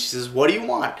talk. And then she says, what do you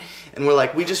want? And we're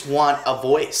like, we just want a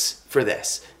voice for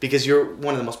this because you're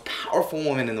one of the most powerful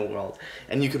women in the world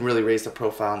and you can really raise the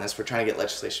profile on this. We're trying to get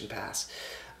legislation passed.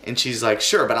 And she's like,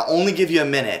 sure, but I'll only give you a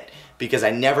minute because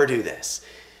I never do this.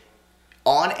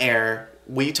 On air,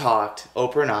 we talked,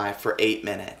 Oprah and I, for 8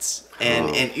 minutes.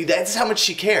 And that's how much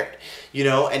she cared,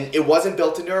 and it wasn't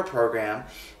built into her program.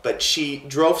 But she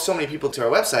drove so many people to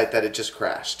our website that it just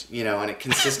crashed, and it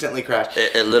consistently crashed.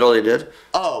 It literally did?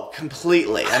 Oh,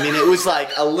 completely. I mean, it was like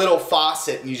a little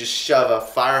faucet and you just shove a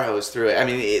fire hose through it. I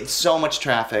mean, it's so much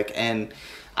traffic. And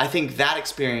I think that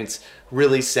experience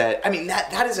really said,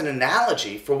 that is an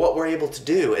analogy for what we're able to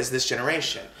do as this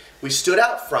generation. We stood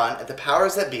out front at the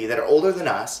powers that be that are older than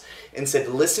us and said,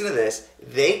 listen to this.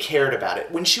 They cared about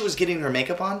it. When she was getting her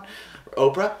makeup on,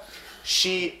 Oprah,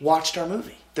 she watched our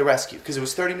movie, The Rescue, because it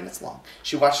was 30 minutes long.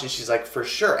 She watched it and she's like, for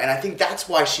sure. And I think that's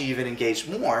why she even engaged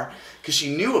more, because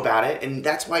she knew about it, and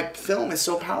that's why film is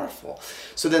so powerful.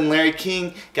 So then Larry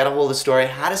King got a hold of the story,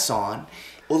 had us on.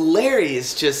 Well, Larry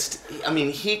is just,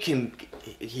 he can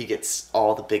he gets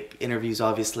all the big interviews,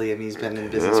 obviously. I mean, he's been in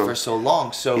business for so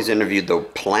long. So he's interviewed the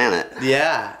planet.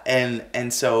 Yeah,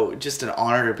 and so just an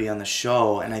honor to be on the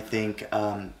show. And I think,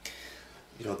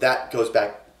 that goes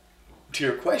back to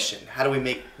your question. How do we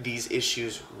make these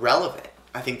issues relevant?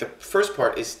 I think the first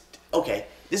part is, okay,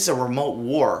 this is a remote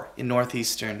war in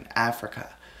northeastern Africa.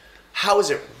 How is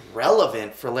it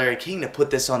relevant for Larry King to put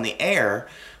this on the air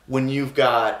when you've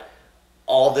got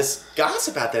all this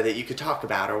gossip out there that you could talk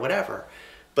about or whatever?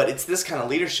 But it's this kind of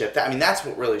leadership that's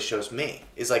what really shows me,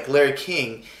 is like Larry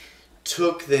King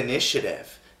took the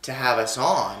initiative to have us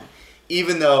on,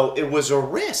 even though it was a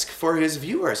risk for his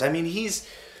viewers. I mean, he's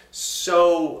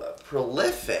so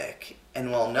prolific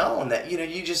and well known that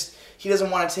he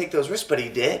doesn't want to take those risks, but he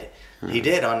did. He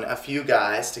did on a few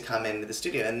guys to come into the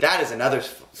studio, and that is another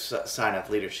sign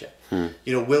of leadership.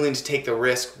 Willing to take the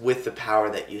risk with the power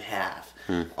that you have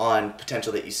on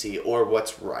potential that you see or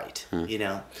what's right.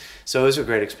 So it was a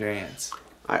great experience.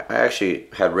 I actually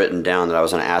had written down that I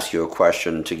was going to ask you a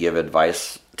question to give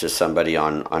advice to somebody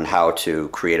on how to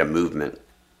create a movement.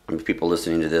 I mean, people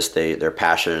listening to this, they're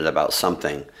passionate about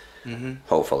something,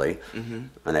 hopefully, and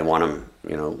they want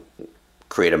to,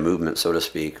 create a movement, so to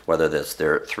speak, whether that's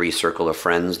their 3 circle of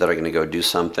friends that are going to go do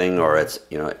something, or it's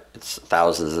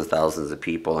thousands and thousands of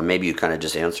people. And maybe you kind of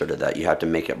just answered to that. You have to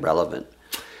make it relevant.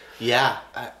 Yeah.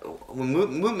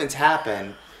 Movements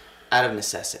happen out of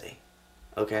necessity.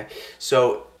 Okay?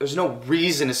 So there's no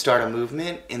reason to start a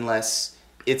movement unless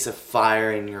it's a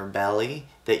fire in your belly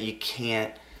that you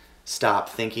can't stop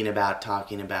thinking about,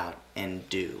 talking about, and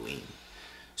doing.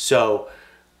 So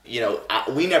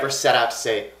we never set out to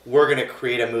say, we're going to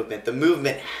create a movement. The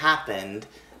movement happened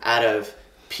out of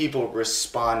people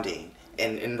responding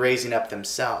and raising up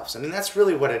themselves. I mean, that's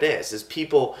really what it is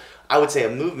people, I would say a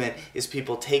movement is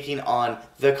people taking on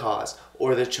the cause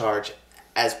or the charge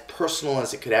as personal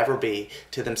as it could ever be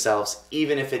to themselves,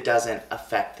 even if it doesn't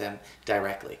affect them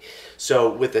directly.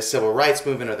 So with the civil rights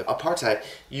movement or the apartheid,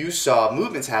 you saw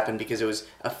movements happen because it was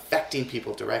affecting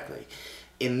people directly.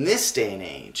 In this day and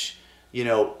age,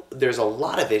 there's a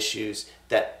lot of issues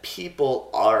that people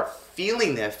are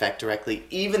feeling the effect directly,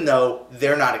 even though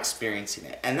they're not experiencing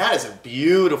it. And that is a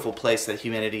beautiful place that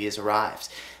humanity has arrived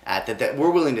at, that we're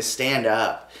willing to stand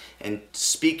up and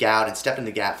speak out and step in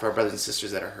the gap for our brothers and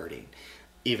sisters that are hurting,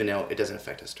 even though it doesn't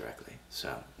affect us directly.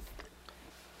 So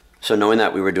knowing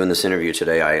that we were doing this interview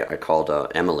today, I called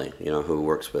Emily, who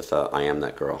works with I Am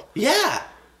That Girl. Yeah.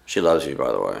 She loves you,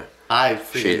 by the way.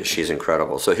 She's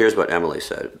incredible. So here's what Emily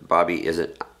said. Bobby is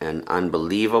an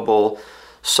unbelievable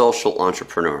social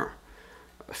entrepreneur,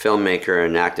 a filmmaker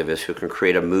and activist who can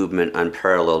create a movement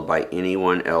unparalleled by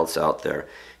anyone else out there.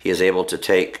 He is able to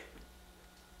take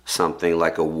something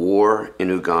like a war in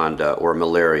Uganda or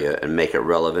malaria and make it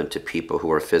relevant to people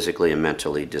who are physically and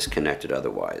mentally disconnected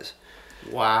otherwise.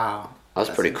 Wow. That's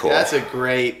pretty cool. That's a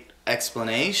great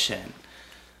explanation.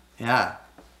 Yeah.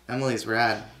 Emily's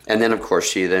rad. And then, of course,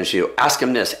 she ask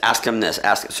him this.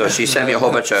 So she sent me a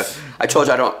whole bunch of, I told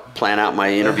you I don't plan out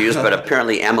my interviews, but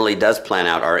apparently Emily does plan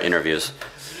out our interviews.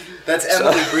 That's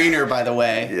Emily Greener, by the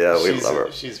way. Yeah, we love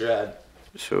her. She's rad.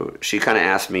 So she kind of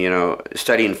asked me,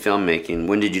 studying filmmaking,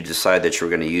 when did you decide that you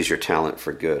were going to use your talent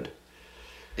for good?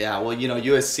 Yeah, well,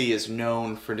 USC is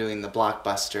known for doing the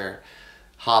blockbuster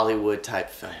Hollywood type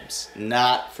films,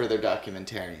 not for their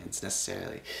documentarians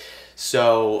necessarily.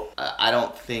 So I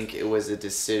don't think it was a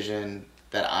decision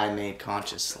that I made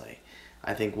consciously.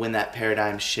 I think when that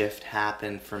paradigm shift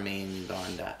happened for me in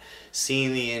Uganda,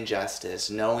 seeing the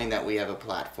injustice, knowing that we have a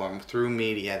platform through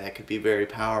media that could be very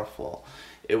powerful,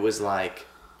 it was like,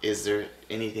 is there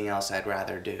anything else I'd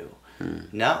rather do?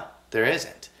 No, there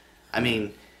isn't. I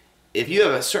mean, if you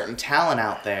have a certain talent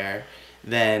out there,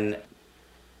 then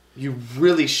you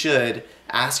really should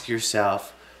ask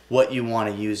yourself what you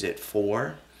want to use it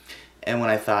for. And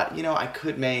when I thought, I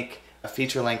could make a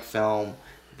feature-length film,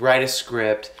 write a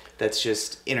script that's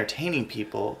just entertaining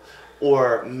people,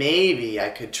 or maybe I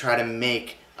could try to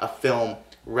make a film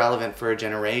relevant for a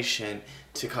generation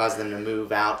to cause them to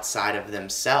move outside of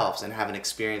themselves and have an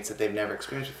experience that they've never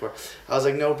experienced before. I was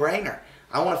like, no brainer.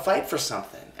 I want to fight for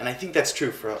something. And I think that's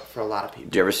true for a lot of people.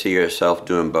 Do you ever see yourself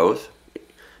doing both?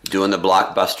 Doing the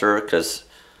blockbuster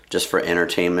just for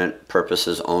entertainment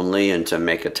purposes only and to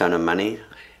make a ton of money?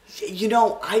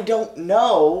 I don't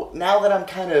know. Now that I'm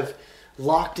kind of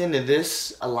locked into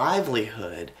this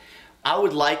livelihood, I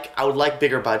would like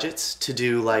bigger budgets to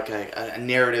do like a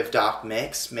narrative doc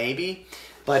mix, maybe.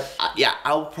 But yeah,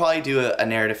 I'll probably do a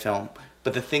narrative film.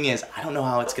 But the thing is, I don't know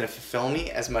how it's going to fulfill me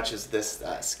as much as this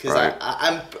does, because right.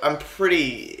 I'm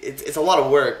pretty. It's a lot of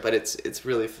work, but it's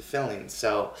really fulfilling.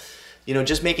 So,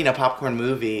 just making a popcorn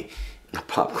movie A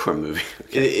popcorn movie.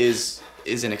 It is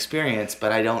an experience,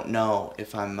 but I don't know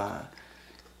if I'm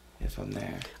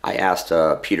there. I asked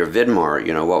Peter Vidmar,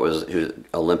 who's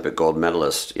Olympic gold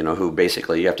medalist, who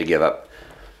basically you have to give up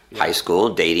high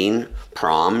school, dating,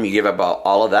 prom. You give up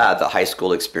all of that, the high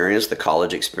school experience, the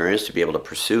college experience, to be able to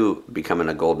pursue becoming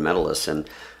a gold medalist. And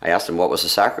I asked him, what was the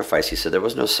sacrifice? He said, there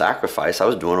was no sacrifice. I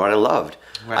was doing what I loved.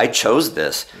 Right. I chose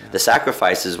this. Yeah. The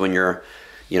sacrifice is when you're,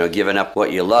 giving up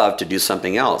what you love to do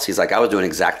something else. He's like, I was doing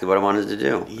exactly what I wanted to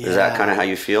do. Yeah. Is that kind of how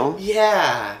you feel?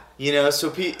 Yeah. So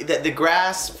the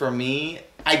grass, for me,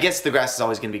 I guess the grass is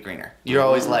always going to be greener. You're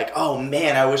always like, oh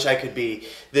man, I wish I could be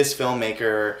this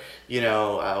filmmaker,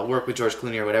 work with George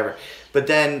Clooney or whatever. But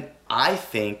then I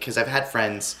think, because I've had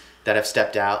friends that have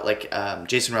stepped out, like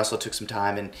Jason Russell took some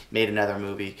time and made another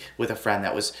movie with a friend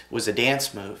that was a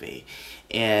dance movie.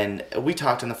 And we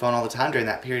talked on the phone all the time during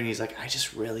that period, and he's like, I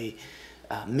just really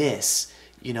miss,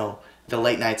 the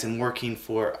late nights and working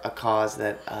for a cause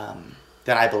that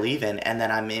I believe in and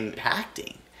that I'm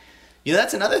impacting.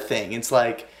 That's another thing. It's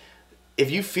like,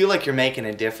 if you feel like you're making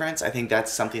a difference, I think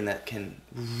that's something that can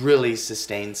really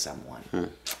sustain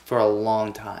someone for a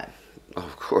long time.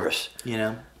 Of course.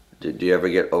 Do you ever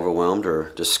get overwhelmed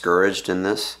or discouraged in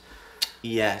this?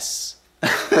 Yes.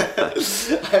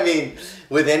 I mean,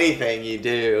 with anything you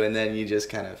do, and then you just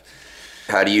kind of...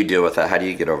 How do you deal with that? How do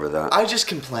you get over that? I just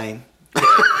complain.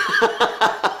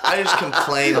 I just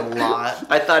complain a lot.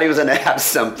 I thought he was gonna have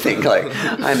something like,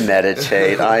 I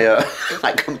meditate, I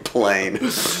complain.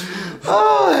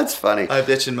 Oh, that's funny. I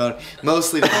bitch and moan,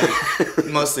 mostly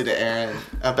to Aaron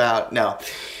about no.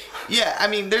 Yeah, I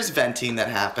mean, there's venting that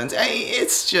happens.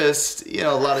 It's just a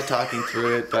lot of talking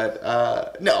through it,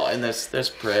 but no, and there's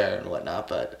prayer and whatnot.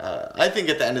 But I think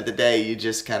at the end of the day, you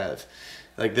just kind of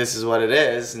like, this is what it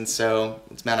is, and so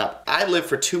it's man up. I lived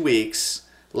for 2 weeks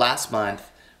last month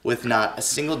with not a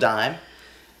single dime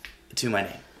to my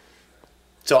name.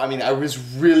 So, I mean, I was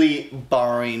really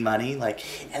borrowing money,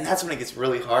 and that's when it gets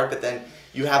really hard, but then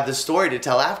you have the story to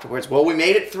tell afterwards. Well, we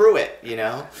made it through it,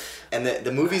 and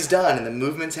the movie's done and the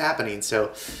movement's happening.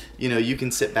 So, you can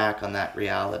sit back on that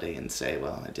reality and say,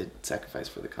 well, I did sacrifice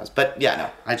for the cause. But yeah, no,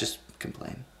 I just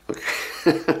complain.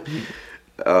 Okay.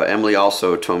 Emily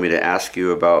also told me to ask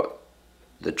you about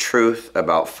the truth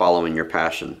about following your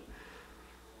passion.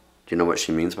 Do you know what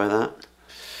she means by that?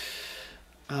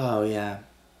 Oh, yeah.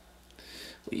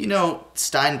 Well, John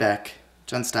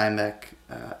Steinbeck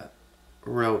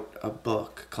wrote a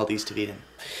book called East of Eden.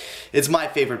 It's my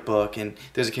favorite book, and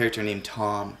there's a character named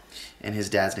Tom, and his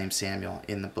dad's named Samuel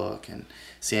in the book, and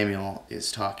Samuel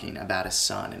is talking about his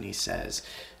son, and he says,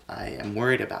 I am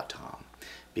worried about Tom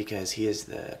because he has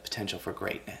the potential for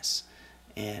greatness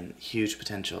and huge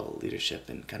potential leadership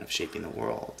and kind of shaping the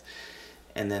world.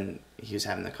 And then he was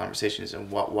having the conversation, he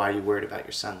said, why are you worried about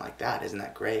your son like that? Isn't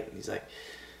that great? And he's like,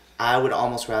 I would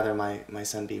almost rather my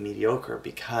son be mediocre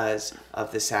because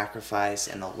of the sacrifice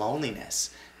and the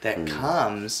loneliness that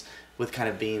comes with kind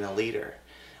of being a leader.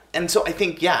 And so I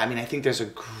think, I think there's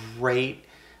a great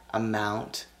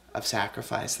amount of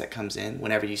sacrifice that comes in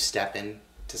whenever you step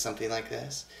into something like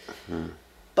this. Mm-hmm.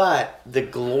 But the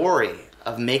glory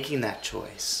of making that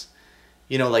choice,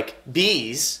 like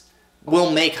bees will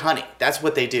make honey. That's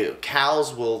what they do.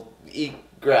 Cows will eat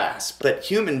grass. But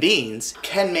human beings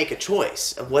can make a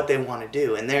choice of what they want to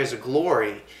do. And there's a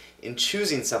glory in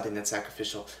choosing something that's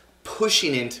sacrificial,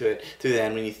 pushing into it through the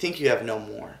end when you think you have no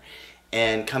more,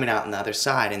 and coming out on the other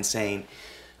side and saying,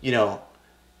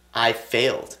 I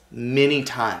failed many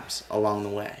times along the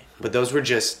way. But those were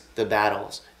just the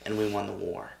battles, and we won the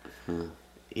war. Mm-hmm.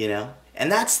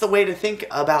 And that's the way to think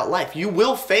about life. You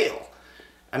will fail.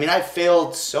 I mean, I've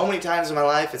failed so many times in my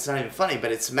life, it's not even funny,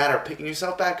 but it's a matter of picking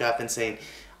yourself back up and saying,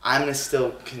 I'm going to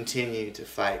still continue to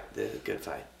fight the good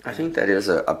fight. I think that is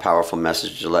a powerful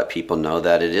message to let people know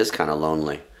that it is kind of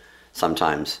lonely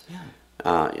sometimes.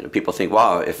 Yeah. People think,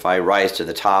 wow, if I rise to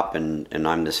the top and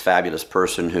I'm this fabulous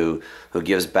person who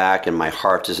gives back and my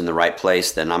heart is in the right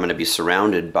place, then I'm going to be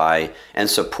surrounded by and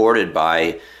supported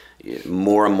by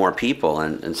more and more people,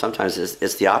 and sometimes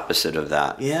it's the opposite of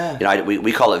that. Yeah.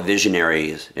 We call it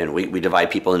visionaries, and we divide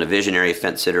people into visionary,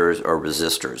 fence sitters, or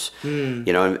resistors.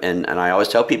 And I always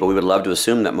tell people we would love to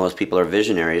assume that most people are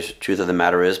visionaries. Truth of the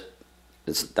matter is,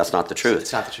 that's not the truth.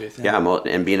 It's not the truth. Yeah,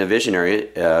 and being a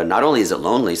visionary, not only is it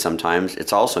lonely sometimes,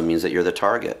 it also means that you're the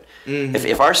target. Mm-hmm.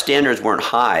 If our standards weren't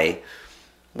high,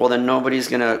 well, then nobody's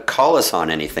going to call us on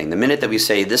anything. The minute that we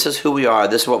say, this is who we are,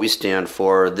 this is what we stand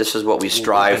for, this is what we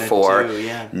strive for,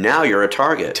 now you're a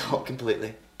target. Oh,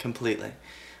 completely.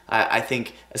 I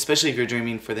think, especially if you're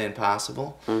dreaming for the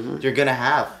impossible, you're going to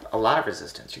have a lot of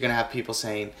resistance. You're going to have people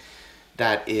saying,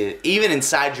 that is even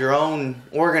inside your own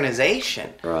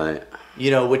organization. Right.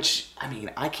 Which, I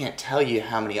mean, I can't tell you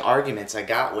how many arguments I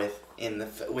got with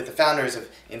the founders of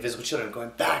Invisible Children, going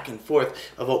back and forth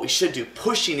of what we should do,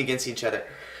 pushing against each other.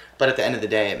 But at the end of the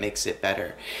day, it makes it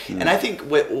better. And I think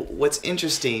what's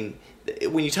interesting,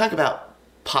 when you talk about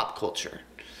pop culture,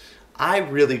 I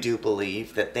really do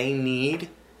believe that they need,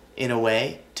 in a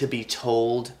way, to be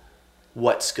told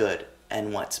what's good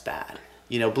and what's bad.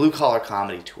 Blue Collar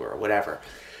Comedy Tour or whatever.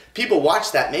 People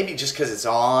watch that maybe just because it's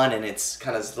on and it's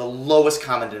kind of the lowest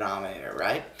common denominator,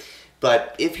 right?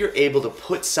 But if you're able to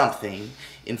put something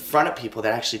in front of people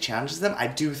that actually challenges them, I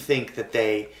do think that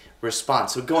they respond.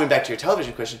 So going back to your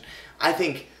television question, I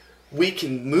think we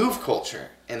can move culture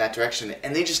in that direction,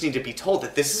 and they just need to be told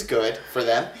that this is good for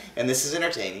them and this is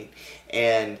entertaining,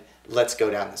 and let's go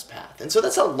down this path. And so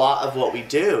that's a lot of what we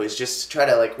do, is just try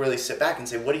to like really sit back and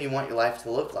say, what do you want your life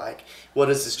to look like? What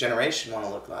does this generation want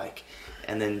to look like?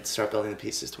 And then start building the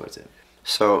pieces towards it.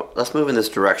 So let's move in this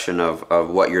direction of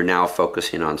what you're now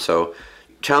focusing on. So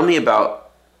tell me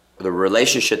about the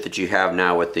relationship that you have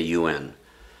now with the UN.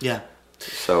 Yeah.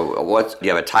 So do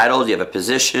you have a title? Do you have a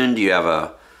position? Do you have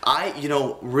a...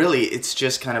 really, it's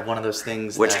just kind of one of those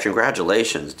things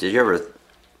Congratulations. Did you ever...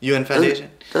 UN Foundation?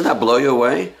 Doesn't that blow you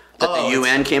away? That the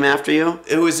UN came after you?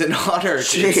 It was an honor.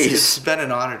 Jeez. It's been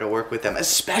an honor to work with them,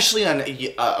 especially on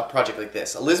a project like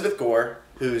this. Elizabeth Gore,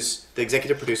 who's the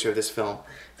executive producer of this film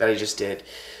that I just did,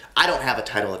 I don't have a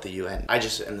title at the UN. I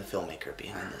just am the filmmaker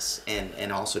behind this,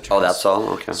 and also try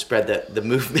to spread the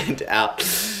movement out.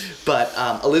 But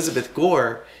Elizabeth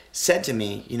Gore said to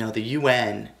me, the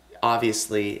UN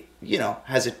obviously,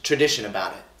 has a tradition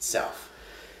about itself.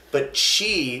 But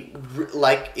she,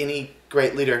 like any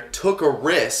great leader, took a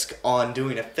risk on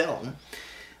doing a film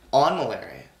on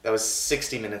malaria that was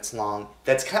 60 minutes long.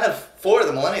 That's kind of for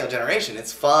the millennial generation.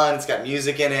 It's fun, it's got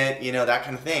music in it, that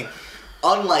kind of thing.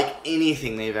 Unlike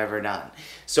anything they've ever done.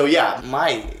 So yeah,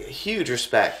 my huge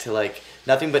respect to like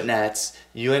Nothing But Nets,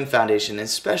 UN Foundation, and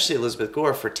especially Elizabeth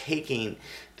Gore for taking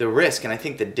the risk. And I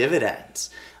think the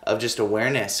dividends of just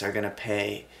awareness are going to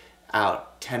pay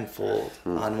out tenfold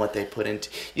on what they put into,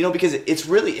 because it's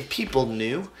really, if people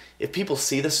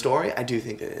see the story, I do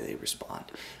think that they respond.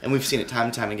 And we've seen it time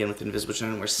and time again with Invisible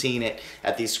Children. We're seeing it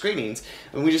at these screenings.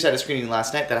 And we just had a screening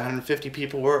last night that 150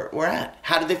 people were at.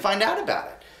 How did they find out about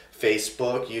it?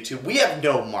 Facebook, YouTube. We have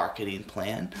no marketing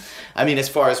plan. I mean, as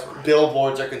far as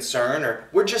billboards are concerned,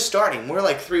 we're just starting. We're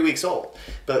like 3 weeks old.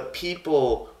 But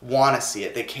people want to see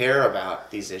it. They care about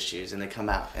these issues, and they come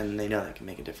out, and they know they can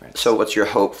make a difference. So what's your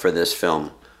hope for this film?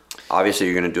 Obviously,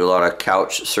 you're going to do a lot of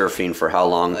couch surfing for how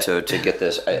long to get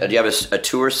this? Do you have a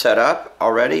tour set up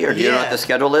already, or do you know what the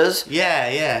schedule is?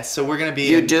 Yeah. So we're going to be...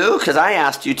 You do? Because I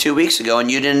asked you 2 weeks ago, and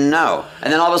you didn't know.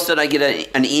 And then all of a sudden, I get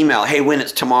an email, hey, when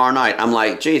it's tomorrow night. I'm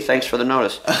like, gee, thanks for the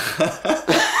notice.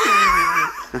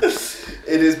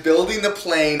 It is building the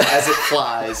plane as it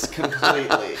flies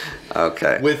completely.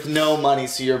 Okay. With no money,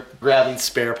 so you're grabbing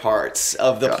spare parts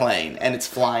of the plane, and it's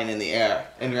flying in the air,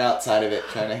 and you're outside of it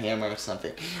trying to hammer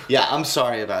something. Yeah, I'm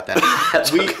sorry about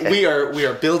that. We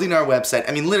are building our website.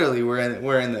 I mean, literally,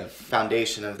 we're in the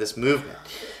foundation of this movement.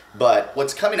 But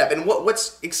what's coming up, and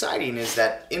what's exciting is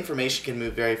that information can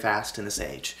move very fast in this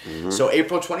age. Mm-hmm. So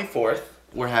April 24th,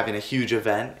 we're having a huge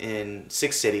event in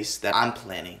 6 cities that I'm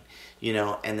planning.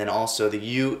 And then also the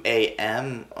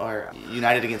UAM, or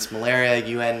United Against Malaria,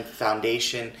 UN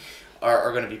Foundation,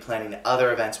 are going to be planning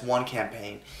other events, one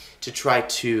campaign, to try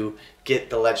to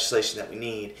get the legislation that we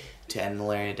need to end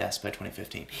malaria deaths by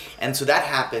 2015. And so that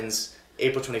happens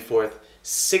April 24th,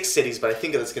 6 cities, but I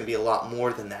think it's going to be a lot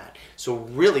more than that. So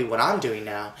really what I'm doing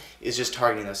now is just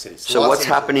targeting those cities. So what's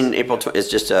happening in April 20th is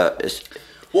just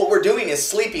What we're doing is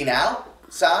sleeping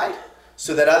outside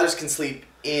so that others can sleep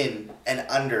in and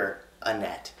under a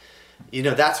net.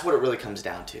 That's what it really comes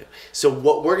down to. So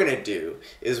what we're going to do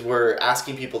is we're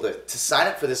asking people to sign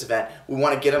up for this event. We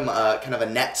want to get them kind of a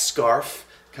net scarf,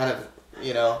 kind of,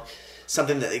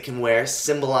 something that they can wear,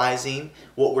 symbolizing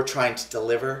what we're trying to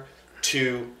deliver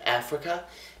to Africa.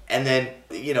 And then,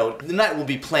 the night will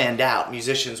be planned out,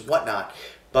 musicians, whatnot.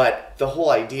 But the whole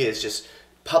idea is just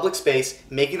public space,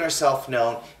 making ourselves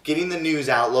known, getting the news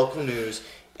out, local news,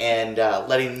 and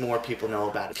letting more people know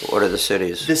about it. What are the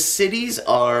cities? The cities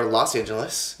are Los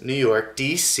Angeles, New York,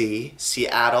 D.C.,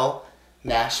 Seattle,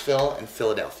 Nashville, and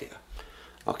Philadelphia.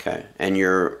 Okay. And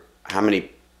how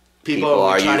many people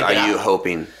are you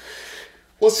hoping?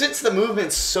 Well, since the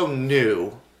movement's so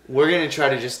new, we're going to try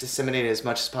to just disseminate it as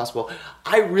much as possible.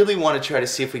 I really want to try to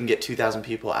see if we can get 2,000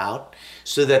 people out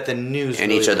so that the news in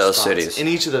each of those cities. In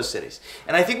each of those cities.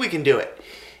 And I think we can do it.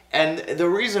 And the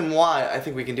reason why I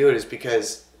think we can do it is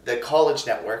because the college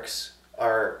networks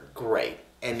are great.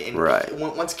 And Right.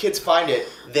 once kids find it,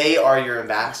 they are your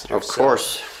ambassadors. Of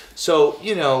course. So,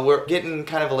 we're getting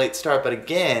kind of a late start, but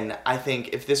again, I think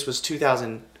if this was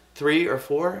 2003 or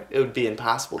 4, it would be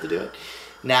impossible to do it.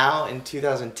 Now, in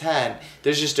 2010,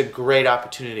 there's just a great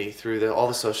opportunity through all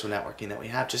the social networking that we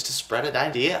have just to spread an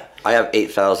idea. I have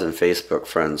 8,000 Facebook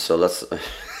friends, so let's...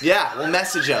 Yeah, we'll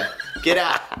message them. Get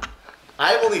out.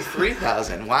 I have only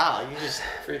 3,000. Wow, you just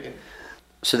freaking...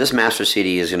 So this master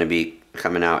CD is going to be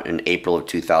coming out in April of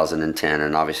 2010,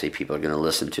 and obviously people are going to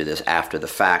listen to this after the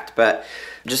fact, but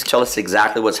just tell us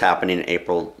exactly what's happening in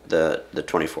April the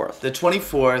 24th. The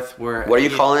 24th, we're... What are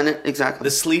you calling it exactly?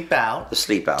 The Sleep Out. The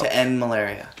Sleep Out. To end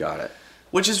malaria. Got it.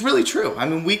 Which is really true. I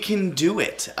mean, we can do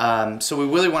it. So we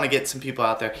really want to get some people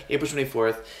out there. April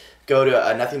 24th, go to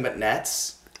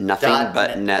nothingbutnets.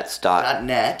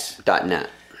 Nothingbutnets.net.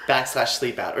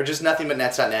 /sleep out, or just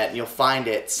nothingbutnets.net, and you'll find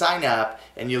it. Sign up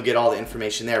and you'll get all the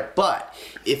information there. But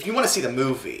if you want to see the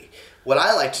movie, what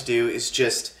I like to do is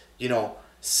just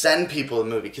send people the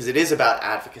movie, because it is about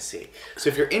advocacy. So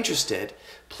if you're interested,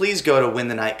 please go to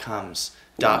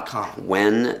whenthenightcomes.com.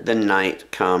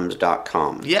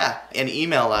 Whenthenightcomes.com. Yeah, and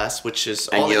email us, which is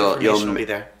all the information will be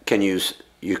there. Can you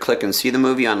click and see the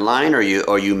movie online, or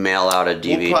you mail out a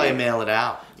DVD? We'll probably mail it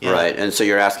out. Yeah. Right, and so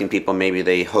you're asking people, maybe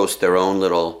they host their own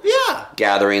little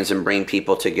gatherings and bring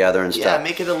people together and stuff. Yeah,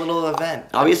 make it a little event.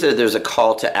 Obviously, there's a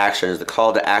call to action. Is the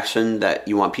call to action that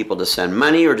you want people to send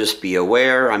money or just be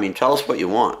aware? I mean, tell us what you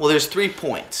want. Well, there's 3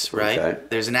 points, right? Okay.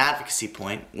 There's an advocacy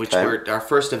point, which our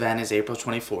first event is April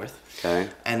 24th. Okay.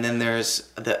 And then there's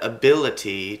the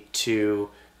ability to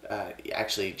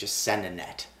actually just send a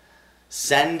net.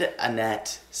 Send a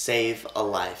net, save a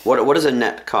life. What does a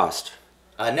net cost?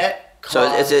 A net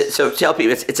cost... So tell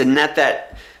people, it's a net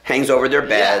that hangs over their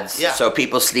beds, so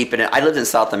people sleep in it. I lived in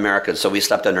South America, so we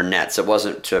slept under nets. It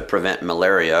wasn't to prevent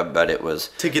malaria, but it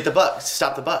was... To get the bugs, to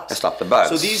stop the bugs. To stop the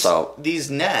bugs. So these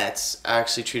nets are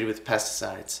actually treated with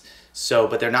pesticides.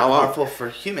 But they're not harmful for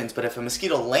humans, but if a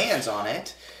mosquito lands on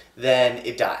it, then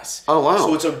it dies. Oh,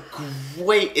 wow. So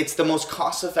it's the most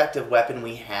cost-effective weapon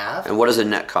we have. And what does a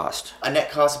net cost? A net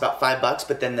costs about $5,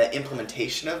 but then the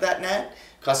implementation of that net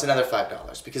costs another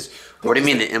 $5, because... What do you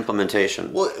mean the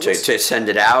implementation? Well, to send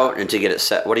it out and to get it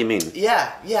set? What do you mean?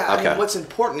 Yeah. Okay. I mean, what's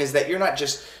important is that you're not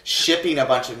just shipping a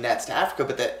bunch of nets to Africa,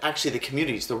 but that actually the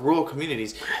communities, the rural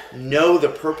communities, know the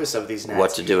purpose of these nets.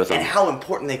 What to do with them. And how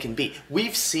important they can be.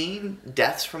 We've seen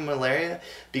deaths from malaria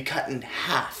be cut in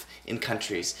half in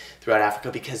countries throughout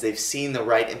Africa because they've seen the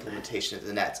right implementation of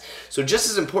the nets. So just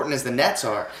as important as the nets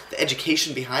are, the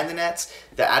education behind the nets,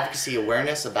 the advocacy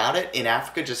awareness about it in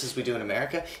Africa, just as we do in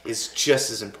America, is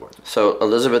just as important. So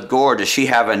Elizabeth Gore, does she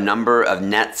have a number of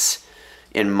nets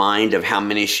in mind of how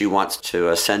many she wants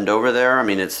to send over there? I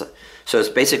mean, it's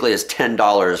basically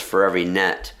 $10 for every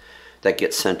net that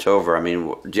gets sent over. I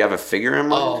mean, do you have a figure in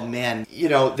mind? Oh man,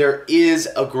 there is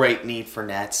a great need for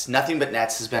nets. Nothing But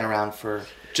Nets has been around for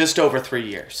just over 3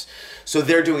 years. So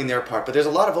they're doing their part, but there's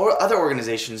a lot of other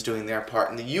organizations doing their part,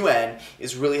 and the UN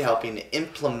is really helping to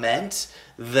implement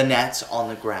the nets on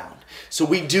the ground. So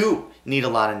we do need a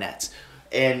lot of nets,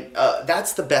 and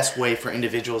that's the best way for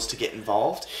individuals to get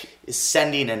involved, is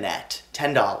sending a net,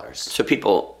 $10. So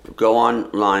people go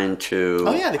online to...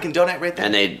 Oh yeah, they can donate right there.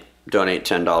 And they donate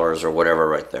 $10 or whatever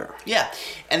right there. Yeah,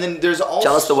 and then there's also...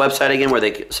 Tell us the website again where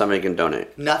somebody can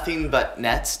donate.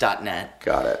 Nothingbutnets.net.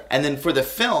 Got it. And then for the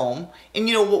film, and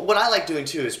what I like doing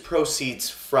too is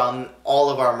proceeds from all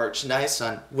of our merchandise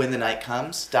on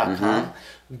whenthenightcomes.com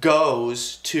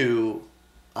goes to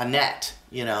a net,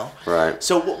 Right.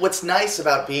 So what's nice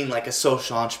about being like a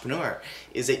social entrepreneur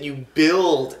is that you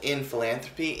build in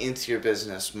philanthropy into your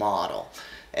business model.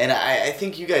 And I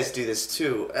think you guys do this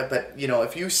too. But,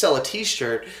 if you sell a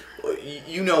t-shirt,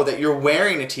 you know that you're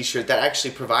wearing a t-shirt that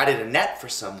actually provided a net for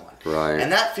someone. Right.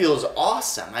 And that feels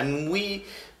awesome. I mean,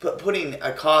 putting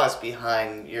a cause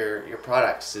behind your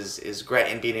products is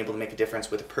great, and being able to make a difference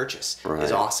with a purchase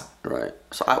is awesome. Right.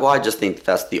 So I just think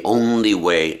that's the only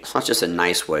way. It's not just a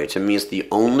nice way. To me, it's the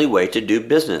only way to do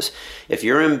business. If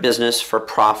you're in business for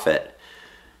profit,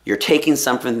 you're taking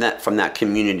something from that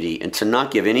community, and to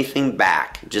not give anything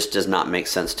back just does not make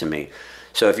sense to me.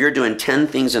 So if you're doing 10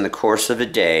 things in the course of a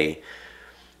day,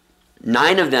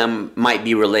 9 of them might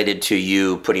be related to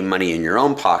you putting money in your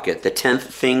own pocket. The 10th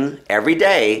thing every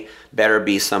day better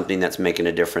be something that's making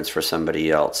a difference for somebody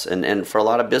else. And for a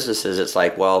lot of businesses, it's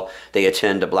like, well, they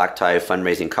attend a black tie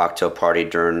fundraising cocktail party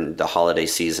during the holiday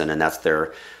season, and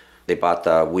they They bought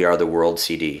the We Are the World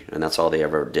CD, and that's all they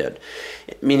ever did.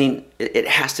 Meaning, it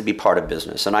has to be part of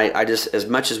business. And I just, as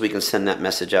much as we can send that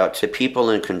message out to people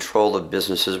in control of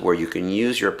businesses where you can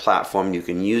use your platform, you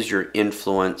can use your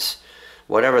influence,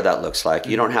 whatever that looks like.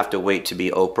 You don't have to wait to be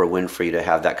Oprah Winfrey to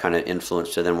have that kind of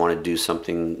influence to then want to do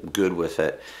something good with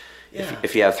it. Yeah.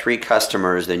 If you have 3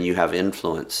 customers, then you have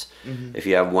influence. If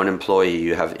you have 1 employee,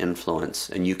 you have influence.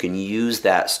 And you can use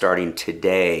that starting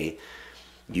today.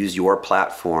 Use your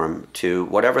platform to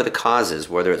whatever the cause is,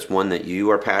 whether it's one that you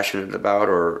are passionate about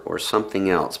or something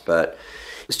else. But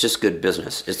it's just good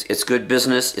business. It's good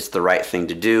business. It's the right thing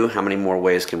to do. How many more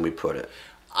ways can we put it?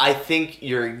 I think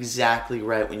you're exactly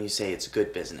right when you say it's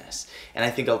good business. And I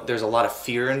think there's a lot of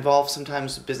fear involved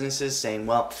sometimes with businesses saying,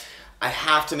 well, I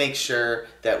have to make sure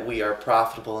that we are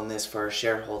profitable in this for our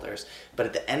shareholders. But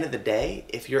at the end of the day,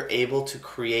 if you're able to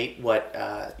create what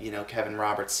Kevin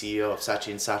Roberts, CEO of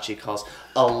Saatchi & Saatchi, calls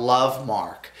a love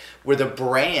mark, where the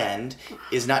brand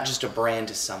is not just a brand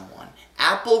to someone.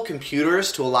 Apple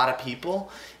computers to a lot of people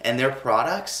and their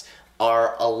products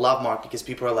are a love mark because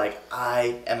people are like,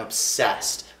 I am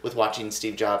obsessed with watching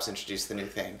Steve Jobs introduce the new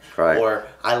thing. Right. Or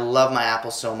I love my Apple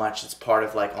so much it's part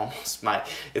of like almost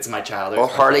it's my child. Or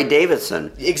Harley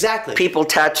Davidson. Exactly. People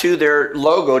tattoo their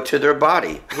logo to their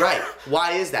body. Right.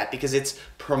 Why is that? Because it's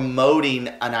promoting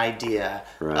an idea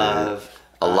of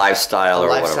a lifestyle or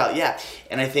whatever. Yeah.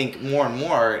 And I think more and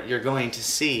more you're going to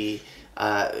see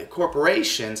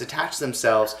corporations attach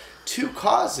themselves to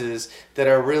causes that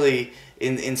are really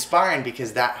inspiring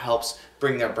because that helps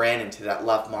bring their brand into that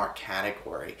love mark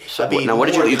category. So now,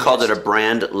 what did you called it a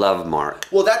brand love mark?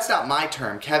 Well, that's not my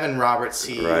term. Kevin Roberts,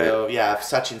 CEO, of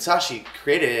Saatchi & Saatchi,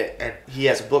 created it, and he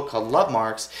has a book called Love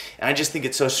Marks. And I just think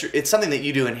it's something that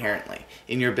you do inherently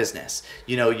in your business.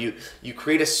 You know, you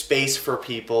create a space for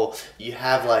people. You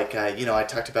have I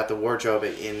talked about the wardrobe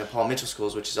in the Paul Mitchell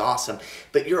schools, which is awesome.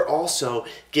 But you're also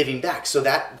giving back, so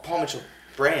that Paul Mitchell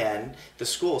brand, the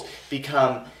schools,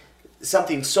 become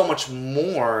something so much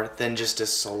more than just a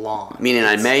salon. Meaning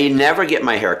I may never get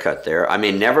my hair cut there. I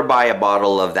may never buy a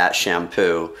bottle of that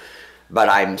shampoo, but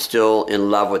I'm still in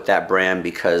love with that brand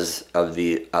because of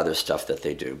the other stuff that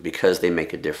they do, because they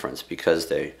make a difference, because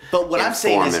they But what I'm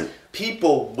saying is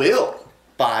people will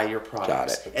buy your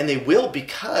products. Got it. And they will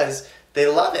because they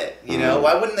love it. You know,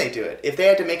 why wouldn't they do it? If they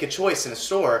had to make a choice in a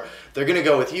store, they're going to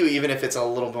go with you even if it's a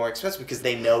little more expensive because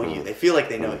they know you. They feel like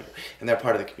they know you and they're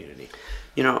part of the community.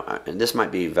 You know, and this might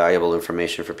be valuable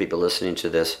information for people listening to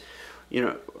this. You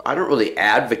know, I don't really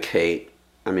advocate,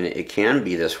 I mean, it can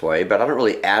be this way, but I don't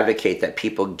really advocate that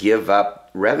people give up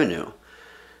revenue.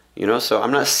 You know, so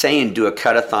I'm not saying do a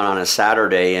cut-a-thon on a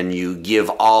Saturday and you give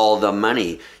all the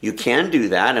money. You can do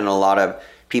that, and a lot of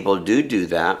people do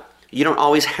that. You don't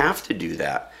always have to do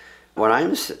that. What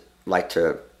I like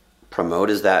to promote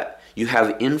is that you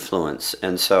have influence,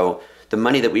 and so the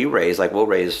money that we raise, like we'll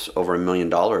raise over $1 million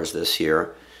this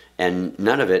year, and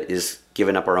none of it is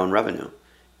giving up our own revenue.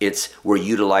 It's we're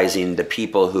utilizing the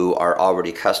people who are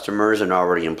already customers and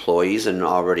already employees and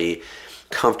already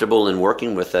comfortable in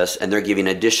working with us, and they're giving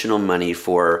additional money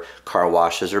for car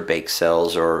washes or bake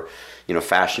sales or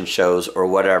fashion shows or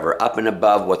whatever, up and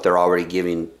above what they're already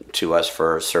giving to us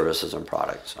for services and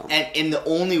products. So. And the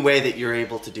only way that you're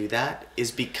able to do that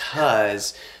is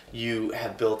because you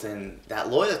have built in that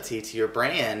loyalty to your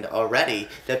brand already,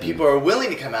 that people are willing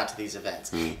to come out to these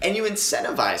events. And you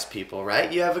incentivize people,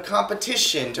 right? You have a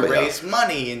competition to raise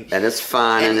money. And it's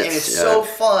fun. And it's so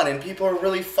fun. And people are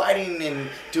really fighting and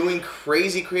doing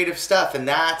crazy creative stuff. And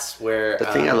that's where... The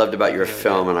thing I loved about your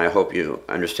film, and I hope you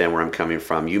understand where I'm coming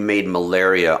from, you made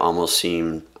malaria almost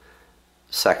seem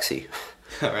sexy.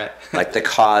 Right. Like the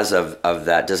cause of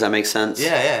that. Does that make sense?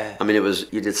 Yeah. I mean,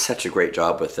 you did such a great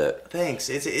job with it. Thanks.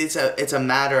 It's a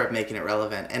matter of making it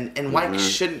relevant. And why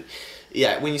shouldn't...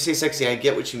 Yeah, when you say sexy, I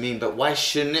get what you mean, but why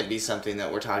shouldn't it be something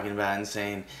that we're talking about and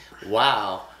saying,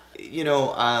 wow. You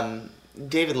know,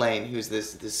 David Lane, who's the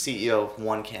CEO of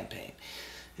One Campaign,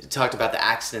 talked about the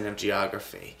accident of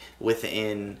geography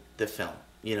within the film,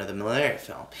 the malaria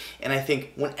film. And I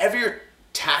think whenever you're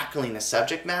tackling a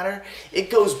subject matter, it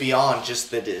goes beyond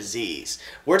just the disease.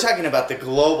 We're talking about the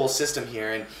global system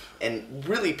here and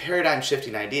really paradigm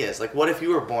shifting ideas. Like, what if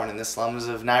you were born in the slums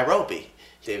of Nairobi?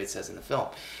 David says in the film.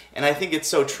 And I think it's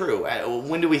so true.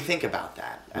 When do we think about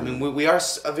that? I mean, we are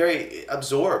very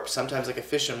absorbed, sometimes like a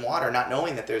fish in water, not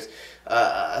knowing that there's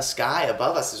a sky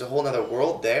above us. There's a whole other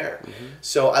world there.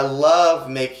 So I love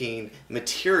making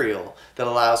material that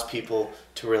allows people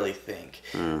to really think.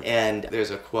 And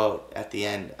there's a quote at the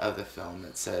end of the film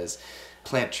that says,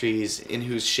 "Plant trees in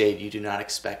whose shade you do not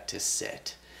expect to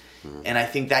sit." And I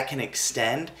think that can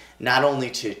extend not only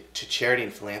to charity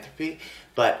and philanthropy,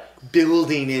 but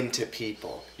building into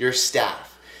people, your staff.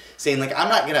 Saying, like, I'm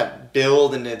not going to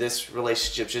build into this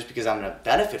relationship just because I'm going to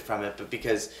benefit from it, but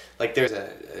because, like, there's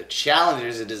a challenge,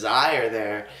 there's a desire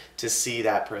there to see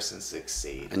that person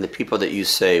succeed. And the people that you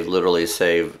save, literally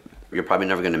save, you're probably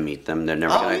never going to meet them. They're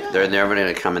never they're never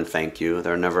going to come and thank you.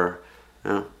 They're never,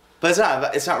 But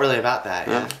it's not really about that,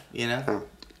 you know? Yeah.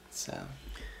 So.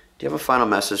 Do you have a final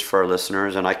message for our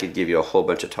listeners? And I could give you a whole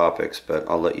bunch of topics, but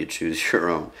I'll let you choose your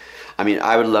own. I mean,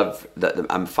 I would love the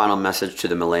final message to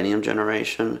the millennium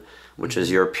generation, which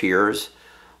is your peers,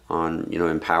 on, you know,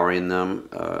 empowering them.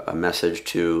 A message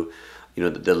to, you know,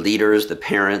 the leaders, the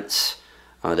parents,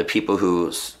 the people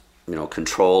who, you know,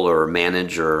 control or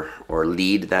manage or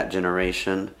lead that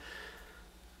generation.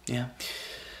 Yeah.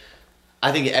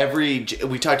 I think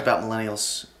we talked about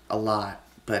millennials a lot,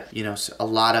 but, you know, a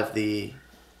lot of the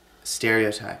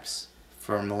stereotypes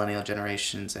for millennial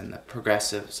generations and the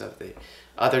progressives of the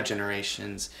other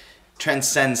generations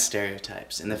transcend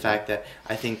stereotypes in the fact that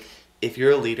I think if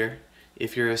you're a leader,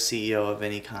 if you're a CEO of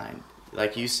any kind,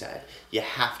 like you said, you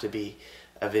have to be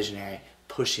a visionary,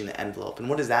 pushing the envelope. And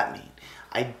what does that mean?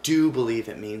 I do believe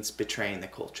it means betraying the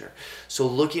culture. So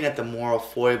looking at the moral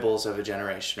foibles of a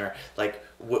generation, or like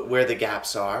where the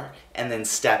gaps are, and then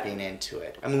stepping into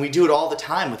it. I mean, we do it all the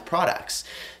time with products,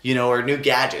 you know, or new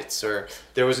gadgets, or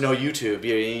there was no YouTube,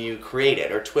 you create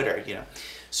it, or Twitter, you know.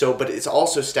 So, but it's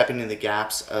also stepping in the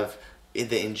gaps of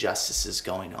the injustices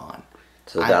going on.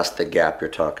 So that's the gap you're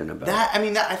talking about.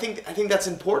 I think that's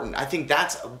important. I think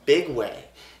that's a big way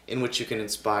in which you can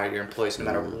inspire your employees, no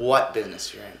matter what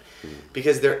business you're in.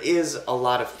 Because there is a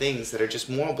lot of things that are just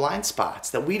moral blind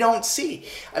spots that we don't see.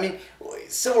 I mean,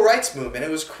 civil rights movement, it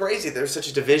was crazy. There was such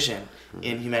a division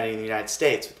in humanity in the United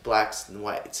States with blacks and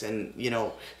whites, and, you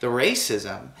know, the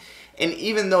racism. And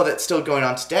even though that's still going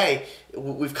on today,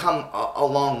 we've come a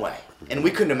long way. And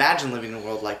we couldn't imagine living in a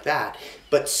world like that.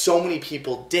 But so many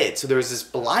people did. So there was this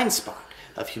blind spot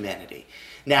of humanity.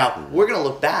 Now, we're going to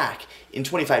look back in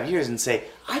 25 years and say,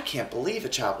 I can't believe a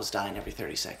child was dying every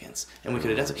 30 seconds. And we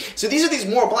could have done something. So these are these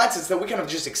moral blind spots that we kind of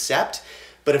just accept.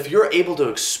 But if you're able to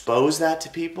expose that to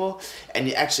people and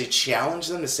you actually challenge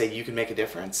them to say you can make a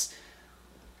difference,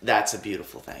 that's a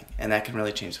beautiful thing. And that can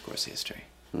really change the course of history.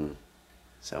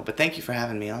 So, but thank you for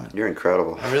having me on. You're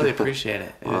incredible. I really appreciate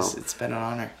it. Wow. It's been an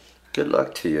honor. Good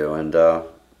luck to you. And,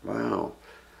 wow,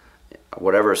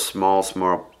 whatever small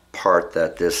part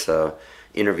that this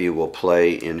interview will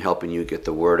play in helping you get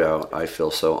the word out, I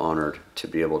feel so honored to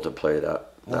be able to play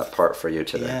that part for you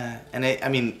today. Yeah, and I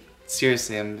mean,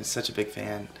 seriously, I'm such a big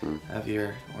fan of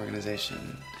your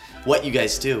organization. What you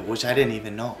guys do, which I didn't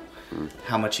even know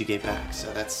how much you gave back.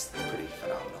 So that's pretty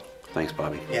phenomenal. Thanks,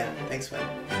 Bobby. Yeah, thanks,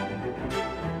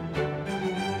 man.